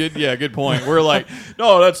 good point. We're like,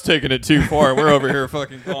 no, that's taking it too far. We're over here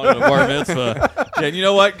fucking calling it a bar mitzvah. And you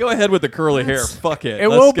know what? Go ahead with the curly hair. Fuck it. It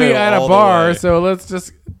Let's won't be go at all a the bar, way. so let's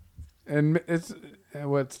just it's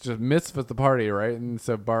what's just mitzvah's the party, right? And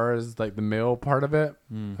so bar is like the male part of it.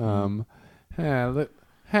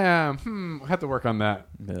 Have to work on that.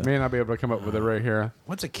 Yeah. May not be able to come up with it right here.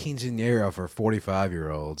 What's a quinceañera for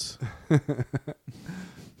 45-year-olds?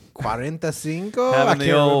 45. Having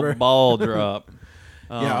the old ball drop.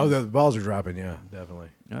 Yeah, the balls are dropping. Yeah, definitely.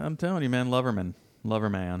 I'm telling you, man, Loverman.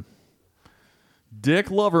 Dick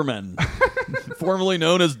Loverman, formerly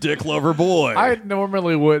known as Dick Loverboy. I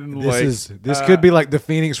normally wouldn't This could be like the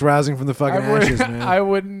phoenix rising from the fucking ashes, man. I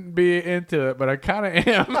wouldn't be into it, but I kind of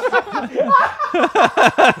am.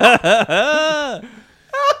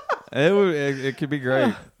 It could be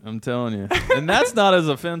great. I'm telling you, and that's not as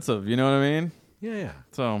offensive. You know what I mean? Yeah.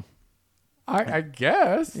 So, I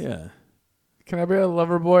guess. yeah. Can I be a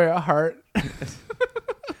lover boy at heart?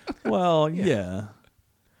 Well, yeah.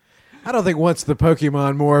 I don't think once the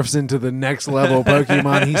Pokemon morphs into the next level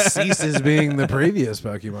Pokemon, he ceases being the previous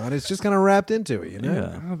Pokemon. It's just kind of wrapped into it, you know?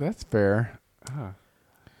 Yeah. Oh, that's fair.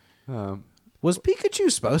 Was Pikachu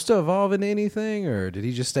supposed to evolve into anything, or did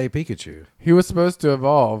he just stay Pikachu? He was supposed to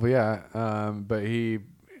evolve, yeah, but he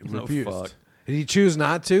No refused. fuck. Did he choose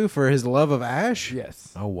not to for his love of Ash?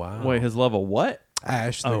 Yes. Oh, wow. Wait, his level what?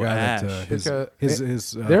 Ash, the Oh, guy Ash. that Because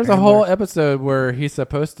his There's a whole episode where he's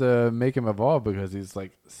supposed to make him evolve because he's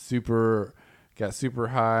like got super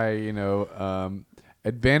high,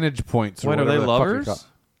 advantage points. Or Wait, are they whatever the fuck you lovers?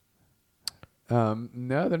 call-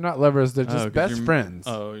 No, they're not lovers. They're just 'cause best you're- friends.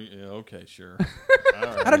 Oh, yeah, okay, sure.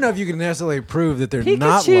 I don't know if you can necessarily prove that they're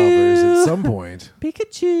not lovers at some point.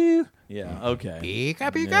 Pikachu. Yeah, okay.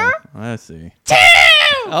 Pika, Yeah, I see.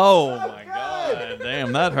 Oh my god!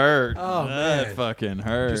 Damn, that hurt. Oh, that man. fucking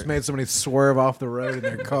hurt. Just made somebody swerve off the road in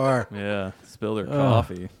their car. Yeah, spill their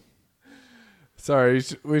coffee. Sorry,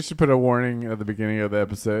 we should put a warning at the beginning of the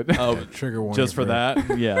episode. Oh, Trigger warning. just for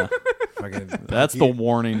that? Yeah, Fucking that's the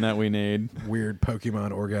warning that we need. weird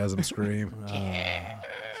Pokemon orgasm scream.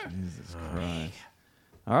 Jesus Christ!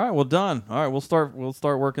 All right, well done. All right, we'll start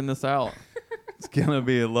working this out. It's gonna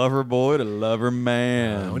be a lover boy to lover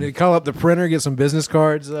man. We need to call up the printer, get some business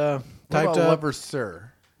cards What typed about up. lover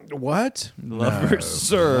sir? What? Lover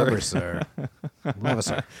sir. Lover sir. Lover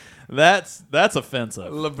sir. That's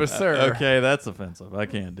offensive. Lover sir. Okay, that's offensive. I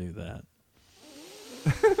can't do that.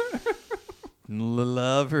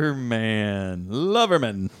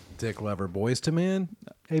 Loverman. Dick lover boys to men.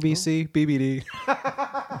 ABC, BBD.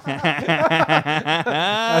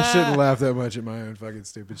 I shouldn't laugh that much at my own fucking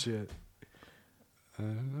stupid shit.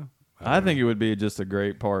 I think it would be just a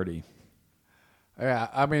great party. Yeah,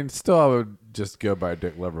 I mean, still, I would just go by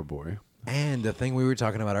Dick Loverboy. And the thing we were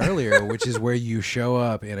talking about earlier, which is where you show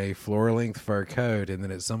up in a floor-length fur coat, and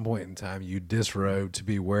then at some point in time you disrobe to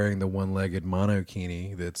be wearing the one-legged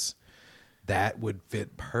monokini. That would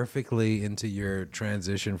fit perfectly into your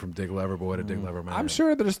transition from Dick Loverboy to Dick Loverman. I'm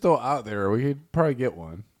sure they're still out there. We could probably get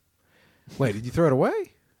one. Wait, did you throw it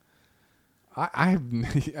away?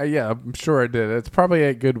 Yeah, I'm sure I did. It's probably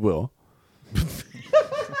at Goodwill.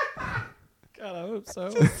 God, I hope so.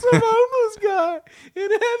 Some homeless guy in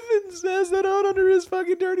heaven says that on under his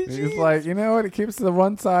fucking dirty jeans. He's like, you know what? It keeps the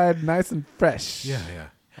one side nice and fresh. yeah.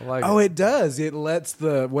 I like Oh, it. it does. It lets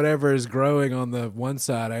the whatever is growing on the one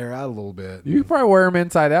side air out a little bit. You could probably wear them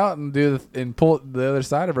inside out and and pull it the other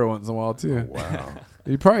side every once in a while too. Wow.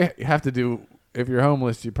 You probably have to do if you're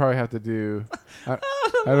homeless. You probably have to do. I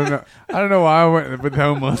don't know. I don't know why I went with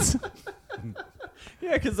homeless.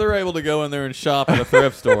 Yeah, because they're able to go in there and shop at a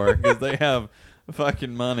thrift store because they have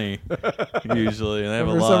fucking money usually, and they have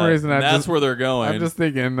For a lot. some reason, And that's where they're going. I'm just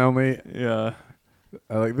thinking only. yeah.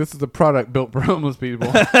 Like this is a product built for homeless people.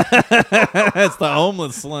 It's the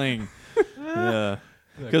homeless sling. Yeah.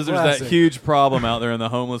 Because there's that classic. huge problem out there in the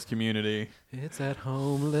homeless community. It's that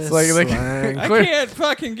homeless It's like they slang. I can't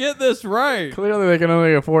fucking get this right. Clearly, they can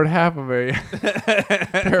only afford half of a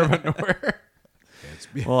pair of underwear.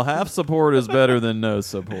 Well, half support is better than no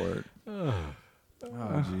support. Oh,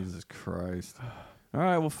 Jesus Christ. All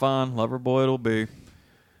right, well, fine. Loverboy it'll be.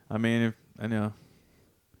 I mean, I know.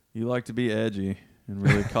 You like to be edgy and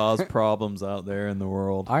really cause problems out there in the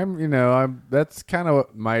world. That's kind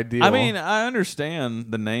of my deal. I mean, I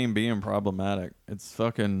understand the name being problematic. It's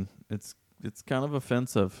fucking, it's kind of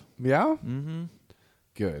offensive. yeah, Mm-hmm.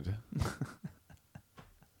 good.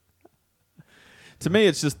 To me,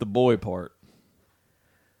 it's just the boy part.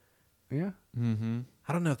 Yeah. Mm-hmm.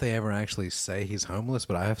 I don't know if they ever actually say he's homeless,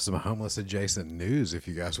 but I have some homeless adjacent news if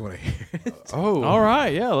you guys want to hear it. Oh. All right,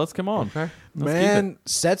 yeah, let's come on. Okay. Man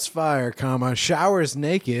sets fire, comma, showers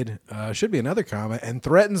naked, should be another comma, and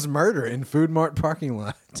threatens murder in Food Mart parking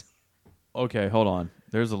lot. Okay, hold on.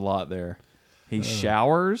 There's a lot there. He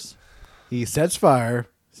showers, He sets fire,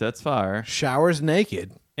 sets fire showers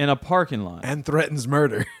naked, in a parking lot. and threatens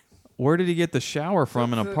murder. Where did he get the shower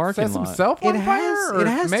from in a parking Sets lot? himself on fire, or it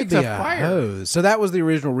has makes to be a a fire. hose. So that was the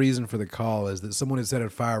original reason for the call, is that someone had set a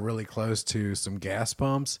fire really close to some gas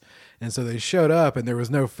pumps, and so they showed up and there was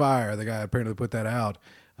no fire. The guy apparently put that out.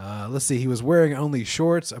 Let's see, he was wearing only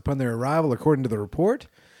shorts upon their arrival, according to the report.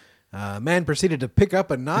 Man proceeded to pick up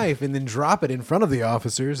a knife and then drop it in front of the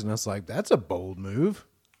officers, and I was like, that's a bold move.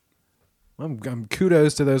 I'm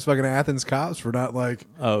kudos to those fucking Athens cops for not like,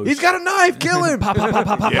 he's got a knife, kill him. Pop, pop, pop,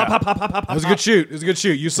 pop, pop, Yeah. pop, pop, pop, pop, It was a good shoot. It was a good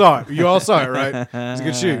shoot. You saw it. You all saw it, right? It was a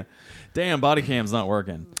good shoot. Damn, body cam's not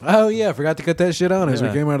working. Oh, yeah. I forgot to cut that shit on as we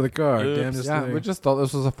Yeah. came out of the car. Oops. Damn this Yeah, thing. we just thought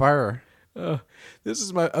this was a fire. This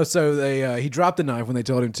is my. Oh, so they he dropped the knife when they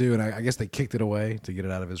told him to, and I guess they kicked it away to get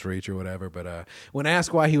it out of his reach or whatever. But when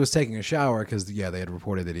asked why he was taking a shower, because they had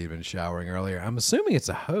reported that he'd been showering earlier. I'm assuming it's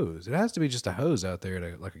a hose. It has to be just a hose out there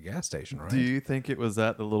at like a gas station, right? Do you think it was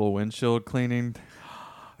at the little windshield cleaning?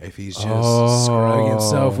 If he's just scrubbing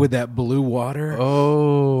himself with that blue water.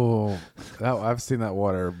 Oh, I've seen that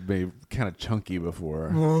water be kind of chunky before.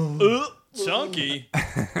 Chunky?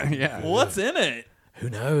 Yeah. What's in it? Who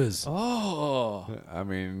knows? Oh. I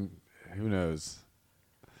mean, who knows?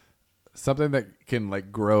 Something that can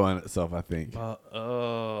like grow on itself, I think.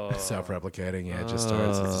 Self-replicating. Yeah, it just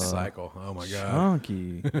starts. It's a cycle. Oh my god.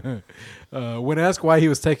 Chunky. When asked why he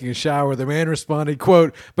was taking a shower, the man responded,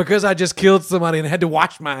 "Quote: Because I just killed somebody and had to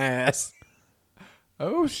wash my ass."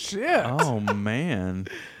 Oh shit. Oh, man.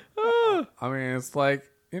 I mean, it's like,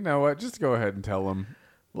 you know what? Just go ahead and tell them.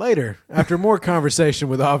 Later, after more conversation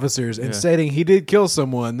with officers and stating he did kill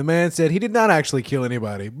someone, the man said he did not actually kill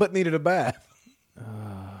anybody, but needed a bath.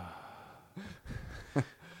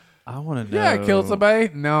 I want to know. Yeah, I killed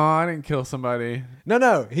somebody. No, I didn't kill somebody.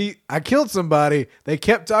 No, I killed somebody. They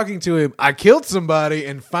kept talking to him. I killed somebody,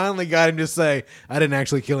 and finally got him to say, I didn't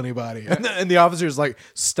actually kill anybody. And the officers like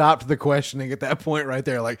stopped the questioning at that point right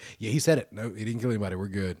there. Like, yeah, he said it. No, he didn't kill anybody. We're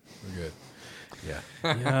good. We're good. Yeah.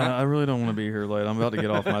 Yeah, I really don't want to be here late. I'm about to get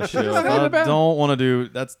off my shift. I don't want to do.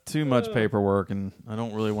 That's too much paperwork, and I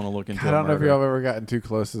don't really want to look into. I don't know if murder. y'all have ever gotten too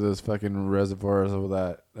close to those fucking reservoirs of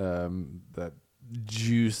that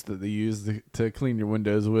juice that they use to clean your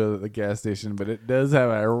windows with at the gas station, but it does have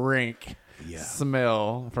a rank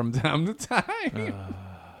smell from time to time.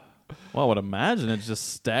 Well, I would imagine it's just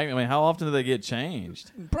stagnant. I mean, how often do they get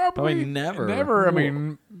changed? Probably never. Never. I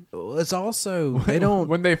mean, Well, it's also they don't.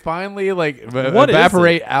 when they finally like What is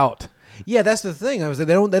evaporate out. Yeah, that's the thing. I was they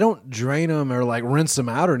don't drain them or like rinse them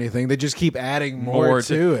out or anything. They just keep adding more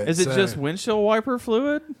to it. Is it So- just windshield wiper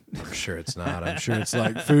fluid? I'm sure it's not. I'm sure it's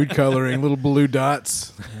like food coloring, little blue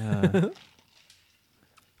dots. Yeah.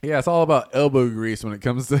 Yeah, it's all about elbow grease when it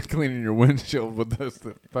comes to cleaning your windshield with those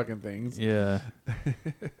fucking things. Yeah.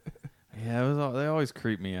 Yeah, they always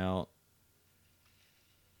creep me out.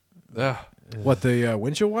 Ugh. What, the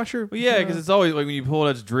windshield washer? Well, yeah, because it's always like when you pull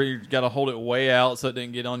it, you got to hold it way out so it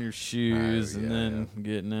didn't get on your shoes, and then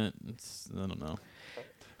getting it. I don't know.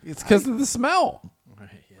 It's because of the smell.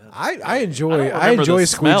 I enjoy I don't remember the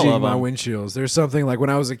smell squeegeeing of my them. windshields. There's something like when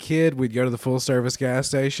I was a kid, we'd go to the full service gas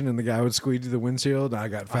station and the guy would squeegee the windshield. And I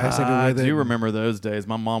got fascinated I with it. do remember those days.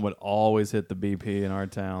 My mom would always hit the BP in our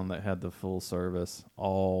town that had the full service.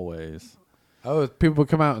 Always. Oh, people would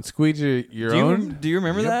come out and squeegee your own? Do you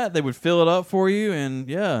remember that? They would fill it up for you and,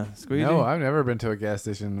 squeegee. No, I've never been to a gas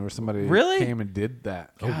station where somebody Really? came and did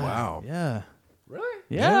that. Oh, wow. Yeah. Really?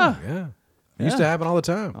 Yeah. Yeah. It used to happen all the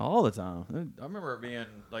time. All the time. I remember it being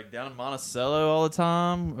like down in Monticello all the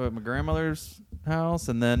time at my grandmother's house,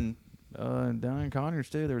 and then down in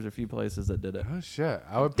Conyers too. There was a few places that did it. Oh, shit.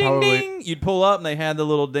 I would Ding probably... ding! You'd pull up and they had the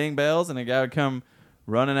little ding bells, and a guy would come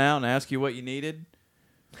running out and ask you what you needed.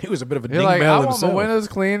 He was a bit of a You're ding like, I bell want himself. my windows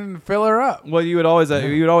clean and fill her up. Well, you would always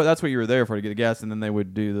that's what you were there for, to get the gas, and then they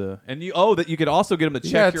would do that you could also get them to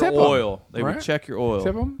check your tip 'em, oil. They right? would check your oil.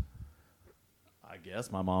 Tip them? I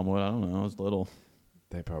guess my mom would. I don't know. I was little.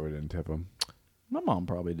 They probably didn't tip them. My mom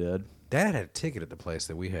probably did. Dad had a ticket at the place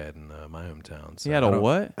that we had in my hometown. So He had I a don't-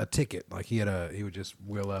 what? A ticket. Like he would just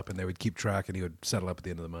wheel up and they would keep track and he would settle up at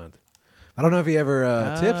the end of the month. I don't know if he ever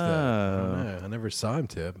tipped though. I don't know. I never saw him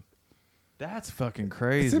tip. That's fucking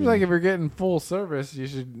crazy. It seems like if you're getting full service, you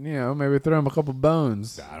should, maybe throw them a couple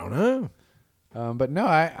bones. I don't know. But no,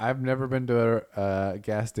 I've never been to a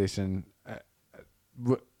gas station.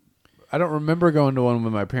 I don't remember going to one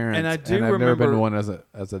with my parents, And I've never been to one as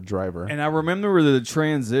a driver. And I remember the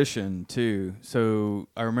transition too. So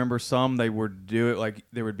I remember some they would do it like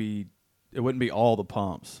it wouldn't be all the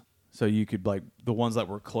pumps. So you could like the ones that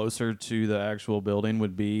were closer to the actual building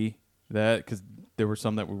would be that because there were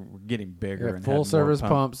some that were getting bigger and full had service more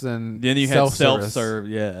pumps and then you had self-service. self-serve.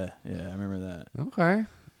 Yeah, I remember that. Okay.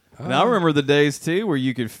 And I remember the days too where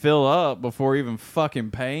you could fill up before even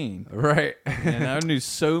fucking paying. Right. And I knew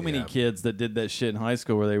so many kids that did that shit in high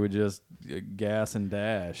school where they would just gas and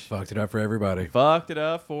dash. Fucked it up for everybody. Fucked it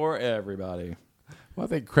up for everybody. Well, I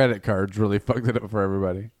think credit cards really fucked it up for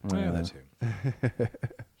everybody. Yeah, that too.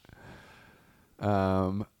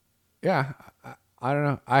 Yeah, I don't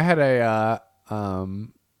know. I had a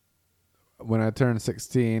when I turned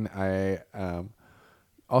 16, I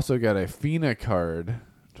also got a FINA card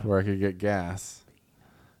to where I could get gas.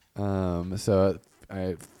 So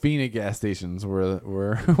FINA gas stations were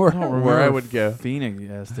where I would go. FINA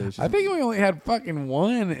gas station. I think we only had fucking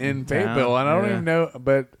one in town, Fayetteville, and I don't even know,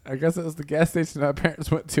 but I guess it was the gas station my parents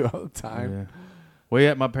went to all the time.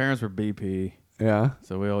 Yeah. My parents were BP. Yeah.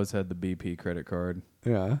 So we always had the BP credit card.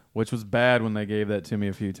 Yeah. Which was bad when they gave that to me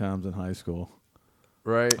a few times in high school.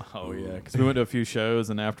 Right. Oh, yeah. Because we went to a few shows,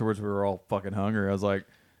 and afterwards we were all fucking hungry. I was like,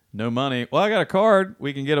 no money. Well, I got a card.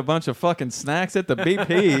 We can get a bunch of fucking snacks at the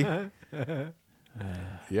BP.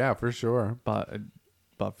 Yeah, for sure. Bought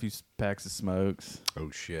a few packs of smokes. Oh,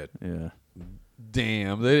 shit. Yeah.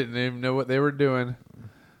 Damn, they didn't even know what they were doing.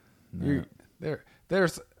 No.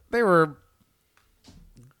 They were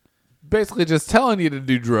basically just telling you to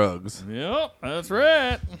do drugs. Yep, that's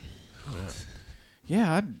right.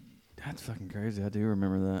 Yeah, that's fucking crazy. I do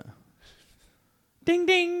remember that. Ding,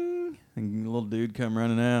 ding. And the little dude come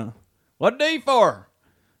running out. What do you for?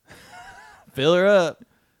 Fill her up.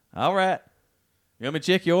 All right. You want me to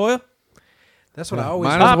check your oil? That's what I always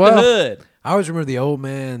Might as Pop well. the hood. I always remember the old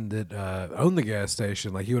man that owned the gas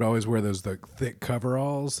station. Like he would always wear those thick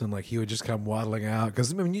coveralls, and like he would just come waddling out.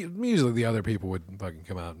 Because I mean, usually the other people would fucking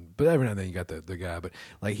come out, but every now and then you got the guy. But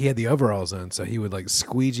like he had the overalls on, so he would like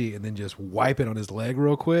squeegee and then just wipe it on his leg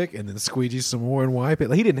real quick, and then squeegee some more and wipe it.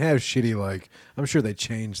 Like he didn't have shitty like. I'm sure they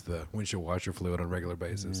changed the windshield washer fluid on a regular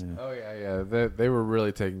basis. Yeah. Oh yeah. They were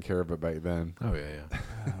really taking care of it back then. Oh yeah.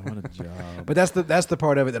 What a job. But that's the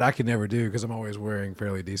part of it that I can never do because I'm always wearing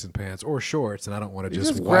fairly decent pants or shorts, and I don't want to You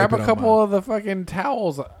just just wipe grab it a on couple my- of the fucking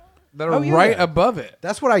towels that are Oh, yeah. right above it.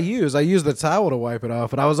 That's what I use. I use the towel to wipe it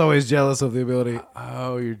off, and I was always jealous of the ability.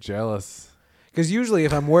 Oh, you're jealous. Because usually,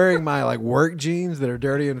 if I'm wearing my like work jeans that are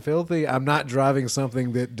dirty and filthy, I'm not driving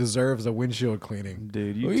something that deserves a windshield cleaning.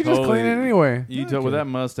 Dude, you Well, totally, just clean it anyway. With that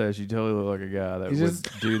mustache, you totally look like a guy that You would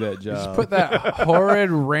just- do that You job. just put that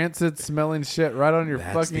horrid, rancid smelling shit right on your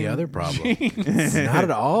That's fucking the other problem. jeans. Not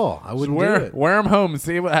at all. I wouldn't do it. Wear them home and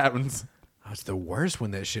see what happens. It's the worst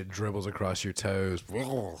when that shit dribbles across your toes.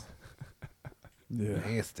 Yeah.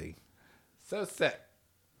 Nasty. So sick.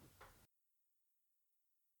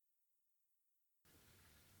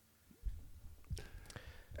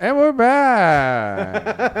 And we're back.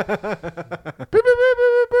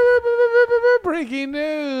 Breaking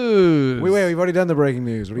news. Wait, we've already done the breaking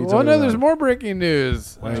news. What are you Well, talking no, about? there's more breaking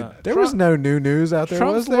news. There was no new news out there,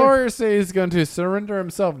 Trump's was there? lawyer says he's going to surrender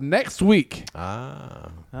himself next week. Ah.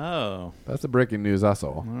 Oh, That's the breaking news I saw.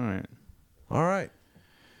 all right. All right.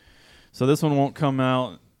 So this one won't come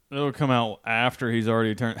out. It'll come out after he's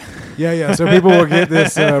already turned. Yeah. So people will get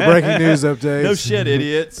this breaking news update. No shit,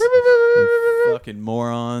 idiots. You fucking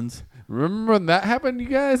morons. Remember when that happened, you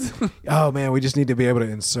guys? Oh, man, we just need to be able to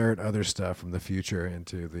insert other stuff from the future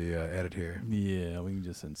into the edit here. Yeah, we can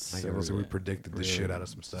just insert Like, so we it. predicted the shit out of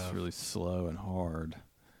some stuff. It's really slow and hard.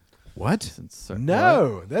 What? Just insert-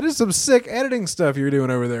 No, that is some sick editing stuff you're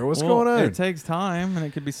doing over there. What's going on? It takes time and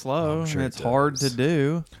it could be slow I'm sure and it it's hard to does.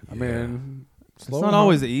 do. I mean, It's not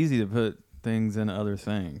always easy to put things in other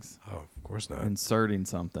things. Oh, of course not. Inserting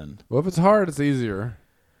something. Well, if it's hard, it's easier.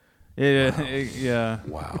 Yeah,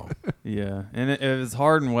 Wow. yeah. And if it's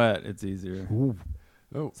hard and wet, it's easier.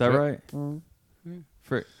 Oh, Is that okay.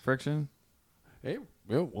 right? Friction? Hey,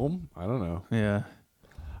 well, I don't know. Yeah.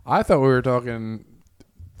 I thought we were talking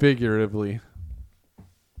figuratively.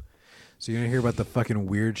 So you want to hear about the fucking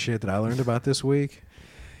weird shit that I learned about this week?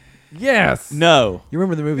 Yes. No. You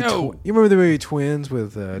remember the movie? No. You remember the movie Twins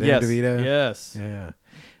with Danny Yes. DeVito? Yes. Yeah.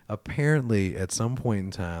 Apparently, at some point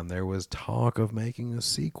in time, there was talk of making a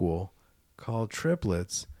sequel called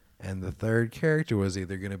Triplets, and the third character was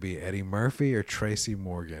either going to be Eddie Murphy or Tracy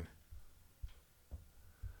Morgan.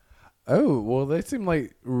 Oh, well, they seem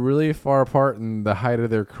like really far apart in the height of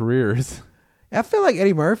their careers. I feel like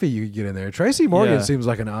Eddie Murphy you could get in there. Tracy Morgan Yeah. seems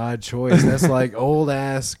like an odd choice. That's like old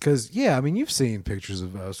ass. Because I mean, you've seen pictures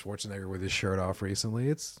of Schwarzenegger with his shirt off recently.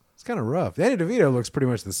 It's kind of rough. Danny DeVito looks pretty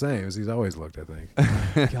much the same as he's always looked, I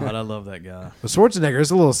think. God, I love that guy. But Schwarzenegger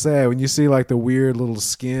is a little sad when you see like the weird little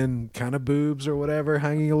skin kind of boobs or whatever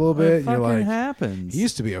hanging a little bit. What You're like, happens? he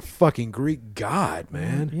used to be a fucking Greek god,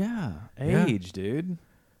 man. Yeah. Yeah. Age, dude.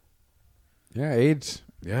 Yeah, age.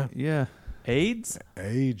 Yeah. Yeah. AIDS?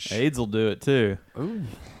 Age. AIDS will do it too. Ooh.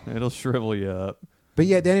 It'll shrivel you up. But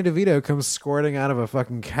yeah, Danny DeVito comes squirting out of a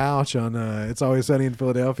fucking couch on It's Always Sunny in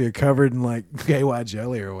Philadelphia, covered in like KY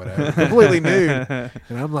jelly or whatever, completely nude. And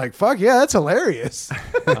I'm like, fuck yeah, that's hilarious.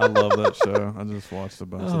 I love that show. I just watched a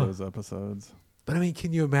bunch of those episodes. But I mean,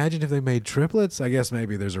 can you imagine if they made triplets? I guess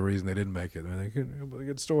maybe there's a reason they didn't make it. I mean, it was a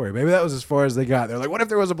good story. Maybe that was as far as they got. They're like, what if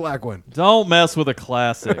there was a black one? Don't mess with a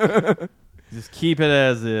classic. Just keep it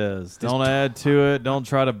as is. Don't add to it. Don't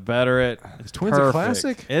try to better it. Is Twins a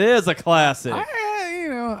classic? It is a classic.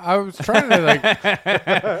 I was trying to like.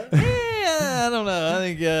 Yeah, I don't know. I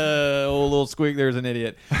think old little Squeak there's an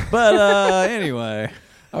idiot. But anyway.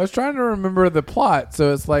 I was trying to remember the plot.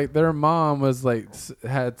 So it's like their mom was like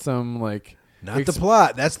had some like. Not the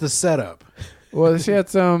plot. That's the setup. Well, she had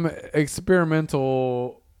some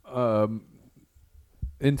experimental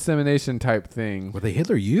insemination type thing. Were they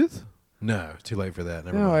Hitler Youth? No, too late for that.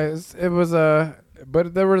 Never No, mind. it was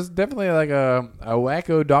but there was definitely like a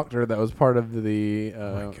wacko doctor that was part of the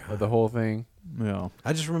of the whole thing. Yeah.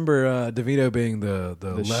 I just remember DeVito being the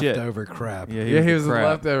shit. leftover crap. Yeah, He was a crap.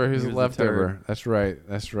 leftover. He was a the leftover. turd. That's right.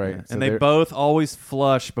 That's right. Yeah. So And they both always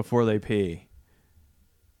flush before they pee.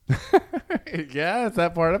 yeah, is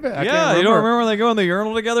that part of it? I Yeah, can't you don't remember when they go in the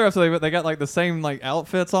urinal together? So they got like the same like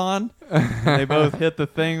outfits on. They both hit the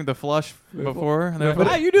thing, the flush before. And they're like,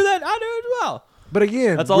 "Ah, you do that, I do it as well." But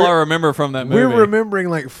again, That's all I remember from that movie. we're remembering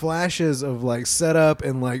like flashes of like setup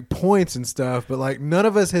and like points and stuff, but like none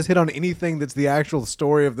of us has hit on anything that's the actual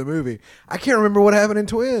story of the movie. I can't remember what happened in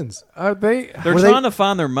Twins. They're were trying to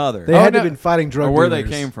find their mother. They had to no. have been fighting drug or where dealers.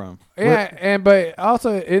 they came from. Yeah, but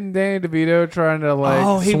also isn't Danny DeVito trying to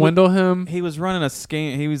like swindle him? He was running a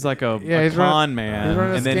scam. He was like a he's con he's man,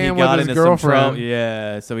 running a and then scam he with got his into some trouble. girlfriend.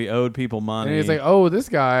 Yeah, so he owed people money. And he's like, "Oh, this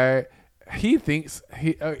guy, he thinks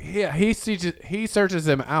he searches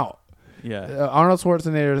him out." yeah. Arnold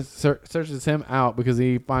Schwarzenegger searches him out because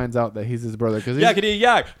he finds out that he's his brother. Yakety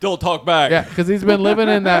yak, don't talk back. Yeah, because he's been living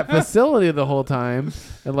in that facility the whole time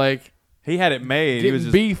and like He had it made. He getting was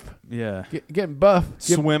just, beef, yeah, getting buff,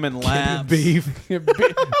 swimming laps. beef,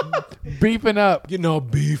 beefing up, getting all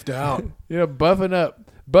beefed out.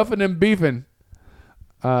 buffing and beefing.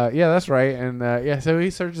 Yeah, that's right. And so he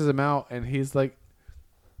searches him out, and he's like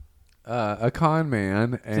a con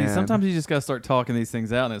man. And See, sometimes you just got to start talking these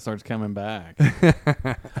things out, and it starts coming back.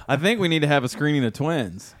 I think we need to have a screening of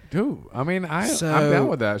Twins. dude, I mean, I'm So, down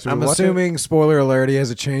with that. Should I'm we watch assuming, spoiler alert, he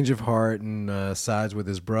has a change of heart and sides with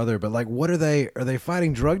his brother. But like, what are they? Are they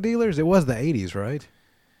fighting drug dealers? It was the 80s, right?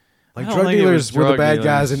 Like I don't drug think it dealers was were the drug bad dealers.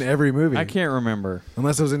 guys in every movie. I can't remember.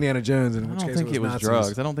 Unless it was Indiana Jones, in I which don't case think it was Nazis.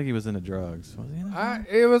 drugs. I don't think he was into drugs. Was he into drugs?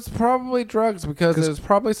 It was probably drugs because it was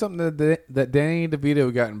probably something that Danny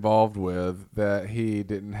DeVito got involved with that he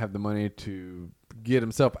didn't have the money to get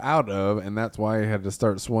himself out of, and that's why he had to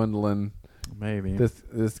start swindling Maybe.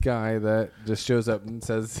 this guy that just shows up and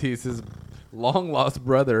says he's his long lost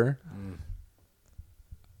brother.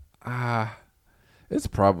 It's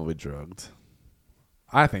probably drugs.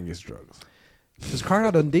 I think it's drugs. Because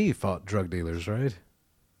Crocodile Dundee fought drug dealers, right?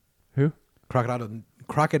 Who?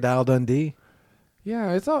 Crocodile Dundee.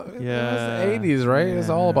 Yeah, it's all Yeah. it was 80s, right? It's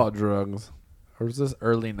all Yeah. about drugs. Or was this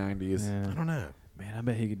early 90s? Yeah. I don't know. Man, I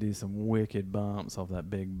bet he could do some wicked bumps off that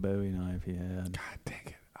big Bowie knife he had. God dang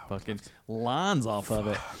it. Fucking lines off of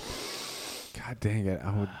it. God dang it.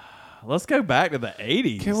 I would. Let's go back to the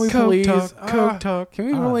 80s. Can we Coke please talk, Coke talk. Can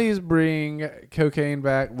we please bring cocaine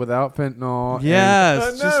back without fentanyl?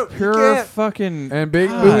 Yes, no, just you pure can't. fucking And big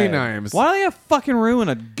God. Bowie knives. Why do they have fucking ruin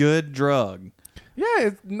a good drug? Yeah,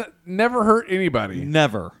 it's never hurt anybody.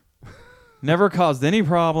 Never. Never caused any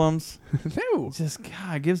problems. No. Just,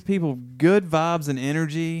 God, it gives people good vibes and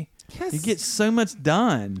energy. Yes. You get so much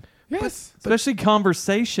done. Yes. Especially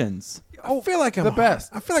conversations. I feel like I'm the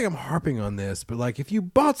best. I feel like I'm harping on this, but like if you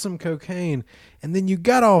bought some cocaine and then you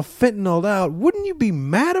got all fentanyled out, wouldn't you be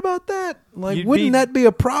mad about that? Like, You'd wouldn't be- that be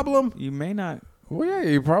a problem? You may not. Well, yeah,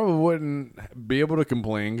 you probably wouldn't be able to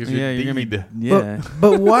complain because Yeah, you're you're going to deed. be. Yeah.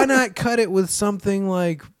 But why not cut it with something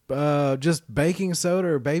like just baking soda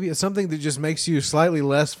or baby, something that just makes you slightly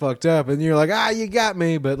less fucked up, and you're like, you got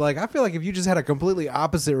me. But like, I feel like if you just had a completely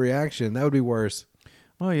opposite reaction, that would be worse.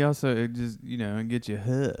 Well, you also it just it gets you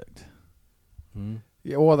hooked.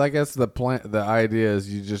 Yeah, well, I guess the idea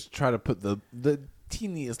is you just try to put the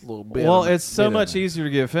teeniest little bit. Well, it's so much easier to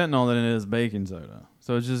get fentanyl than it is baking soda.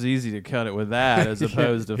 So it's just easy to cut it with that as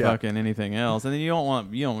opposed to fucking anything else. And then you don't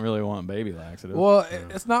really want baby laxative. Well,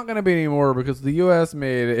 it's not going to be anymore because the U.S.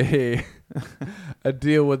 made a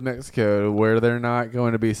deal with Mexico where they're not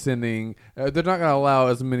going to be sending. They're not going to allow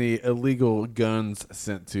as many illegal guns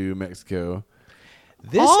sent to Mexico.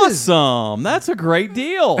 Awesome! That's a great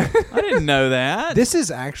deal. I didn't know that. This is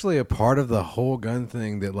actually a part of the whole gun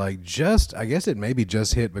thing that, like, I guess it maybe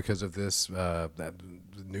just hit because of this that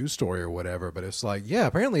news story or whatever. But it's like, yeah,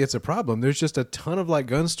 apparently it's a problem. There's just a ton of like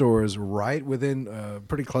gun stores right within a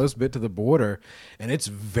pretty close bit to the border, and it's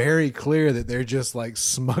very clear that they're just like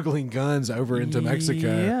smuggling guns over into Mexico.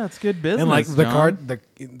 Yeah, it's good business. And like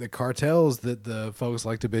the cartels that the folks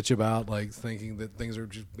like to bitch about, like thinking that things are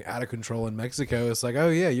just out of control in Mexico. It's like, oh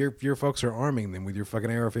yeah, your folks are arming them with your fucking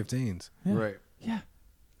AR-15s. Yeah. Right. Yeah.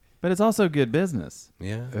 But it's also good business.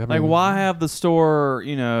 Yeah. Like, why have the store,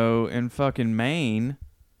 in fucking Maine?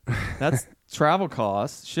 That's travel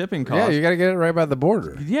costs, shipping costs. Yeah, you got to get it right by the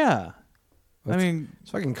border. Yeah.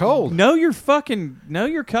 It's fucking cold. Know your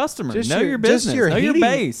customers. Know your business. Know your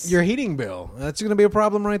base. Your heating bill. That's going to be a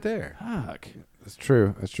problem right there. Fuck. That's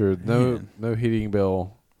true. No heating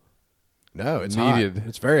bill. No, it's needed. Hot.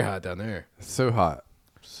 It's very hot down there. It's so hot.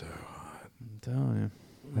 I'm telling you.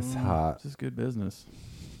 It's hot. It's just good business.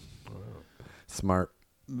 Smart.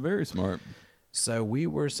 Very smart. So we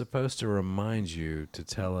were supposed to remind you to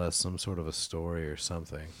tell us some sort of a story or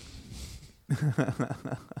something.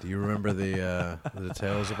 Do you remember the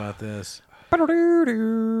details about this? Oh,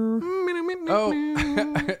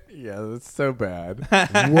 yeah, that's so bad.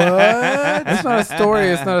 What? It's not a story.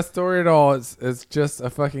 It's not a story at all. It's just a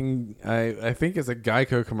fucking. I think it's a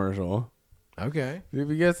Geico commercial. Okay. Have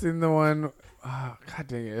you guys seen the one? Oh, God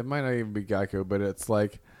dang it! It might not even be Geico, but it's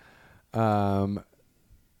like, the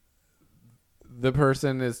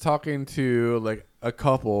person is talking to like a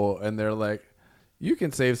couple, and they're like, "You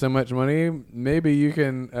can save so much money. Maybe you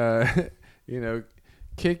can,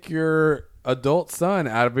 kick your adult son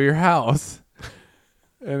out of your house."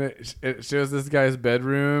 And it shows this guy's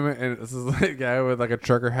bedroom, and this is like a guy with like a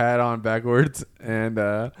trucker hat on backwards,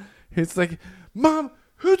 and he's like, "Mom,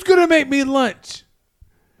 who's gonna make me lunch?"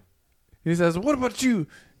 He says, "What about you,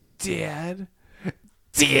 Dad?"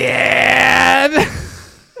 Dad.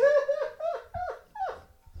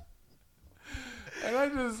 And I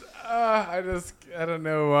don't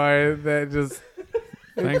know why that just.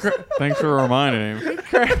 Thanks for reminding him.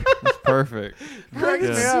 It's perfect.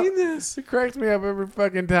 It cracks me up every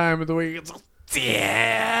fucking time of the week. It's like,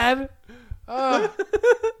 Dad.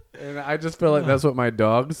 And I just feel like that's what my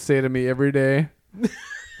dogs say to me every day.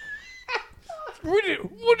 When are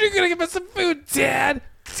you gonna give us some food, Dad?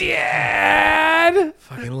 Dad.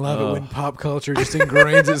 Fucking love it when pop culture just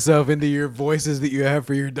ingrains itself into your voices that you have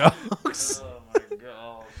for your dogs. Oh my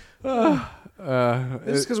god.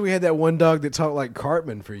 It's because we had that one dog that talked like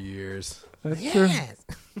Cartman for years. That's true.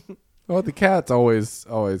 Well, the cats always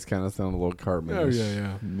kind of sound a little Cartman. Oh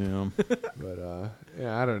yeah. But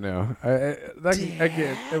I don't know.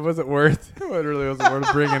 Again, it wasn't worth. It really wasn't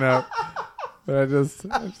worth bringing up. But I just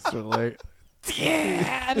sort of like,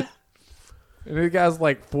 Dad. And the guy's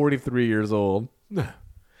like 43 years old.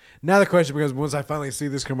 Now the question becomes, once I finally see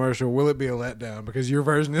this commercial, will it be a letdown? Because your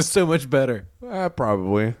version is so much better.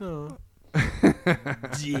 Probably. Oh.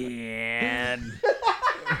 Dad.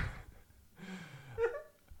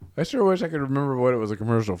 I sure wish I could remember what it was a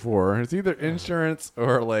commercial for. It's either insurance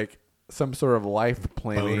or like some sort of life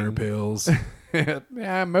planning. Boner pills.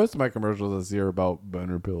 Yeah, most of my commercials I see are about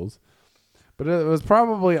boner pills. But it was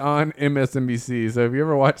probably on MSNBC. So have you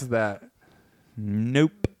ever watched that?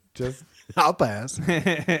 Nope. Just I'll pass.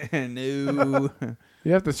 No.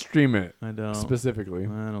 you have to stream it. I don't. Specifically.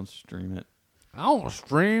 I don't stream it. I don't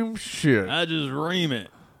stream shit. I just ream it.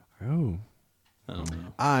 Oh. I don't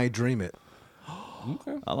know. I dream it.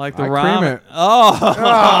 Okay. I like the I rhyme. cream it. Oh.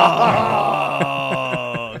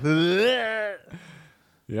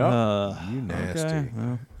 Yep. You nasty. Okay.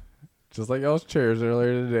 Well. Just like y'all's chairs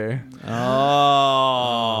earlier today.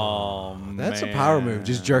 Oh, That's man. a power move.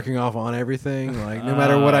 Just jerking off on everything. Like, no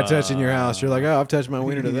matter what I touch in your house, you're like, oh, I've touched my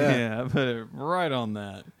wiener to that. Yeah, I put it right on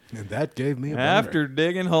that. And that gave me a boner. After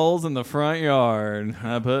digging holes in the front yard,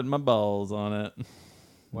 I put my balls on it.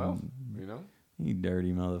 Well, You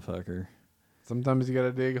dirty motherfucker. sometimes you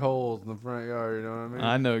gotta dig holes in the front yard. You know what I mean?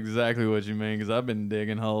 I know exactly what you mean because I've been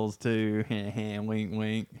digging holes too. Wink,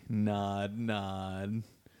 wink. Nod, nod.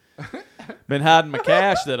 Been hiding my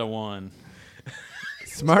cash that I won.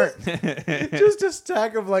 Smart. Just a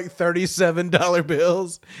stack of like $37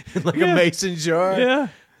 bills in like a mason jar. Yeah.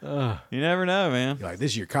 You never know, man. You're like,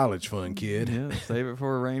 this is your college fund, kid. Yeah, save it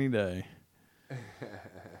for a rainy day.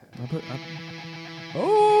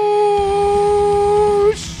 Oh,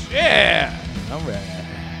 shit. All right.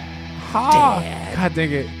 God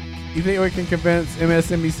dang it. You think we can convince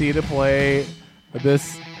MSNBC to play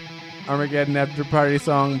this Armageddon After Party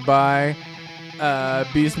song by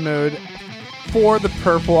Beast Mode for the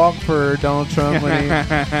perp walk for Donald Trump when he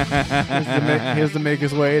has to make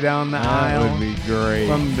his way down the aisle? That would be great.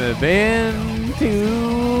 From the van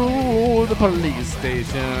to the police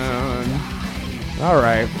station. All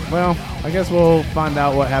right. Well, I guess we'll find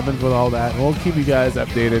out what happens with all that. We'll keep you guys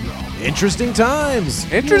updated. Interesting times.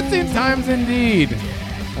 Interesting times indeed.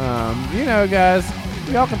 You know, guys,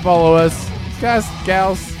 y'all can follow us. Guys,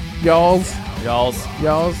 gals, y'alls. Y'all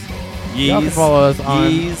can follow us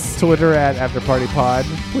on Twitter at AfterPartyPod.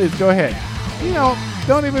 Please go ahead. You know,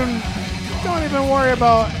 don't even worry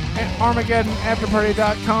about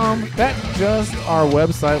ArmageddonAfterParty.com. That's just our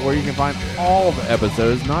website where you can find all the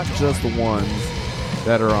episodes, not just the ones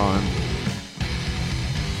that are on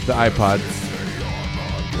the iPods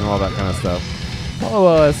and all that kind of stuff. Follow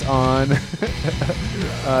us on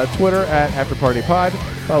Twitter at AfterPartyPod.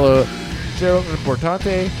 Follow Gerald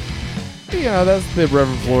Importante. You know, that's the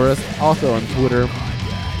Reverend Florist. Also on Twitter. You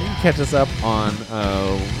can catch us up on,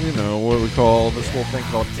 what we call this little thing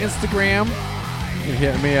called Instagram. You can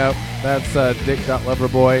hit me up. That's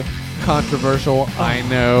Dick.Loverboy. Controversial, I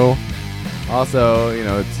know. Also,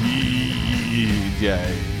 TJ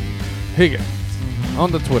Higgins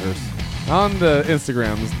on the Twitters. On the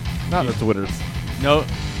Instagrams. Not the Twitters. Nope.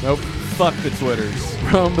 Fuck the Twitters.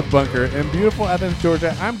 From the bunker in beautiful Athens,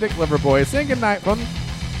 Georgia, I'm Dick Loverboy saying goodnight for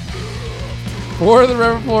the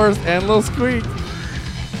Reverend Florist and Lil Squeak.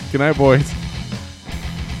 Good night, boys.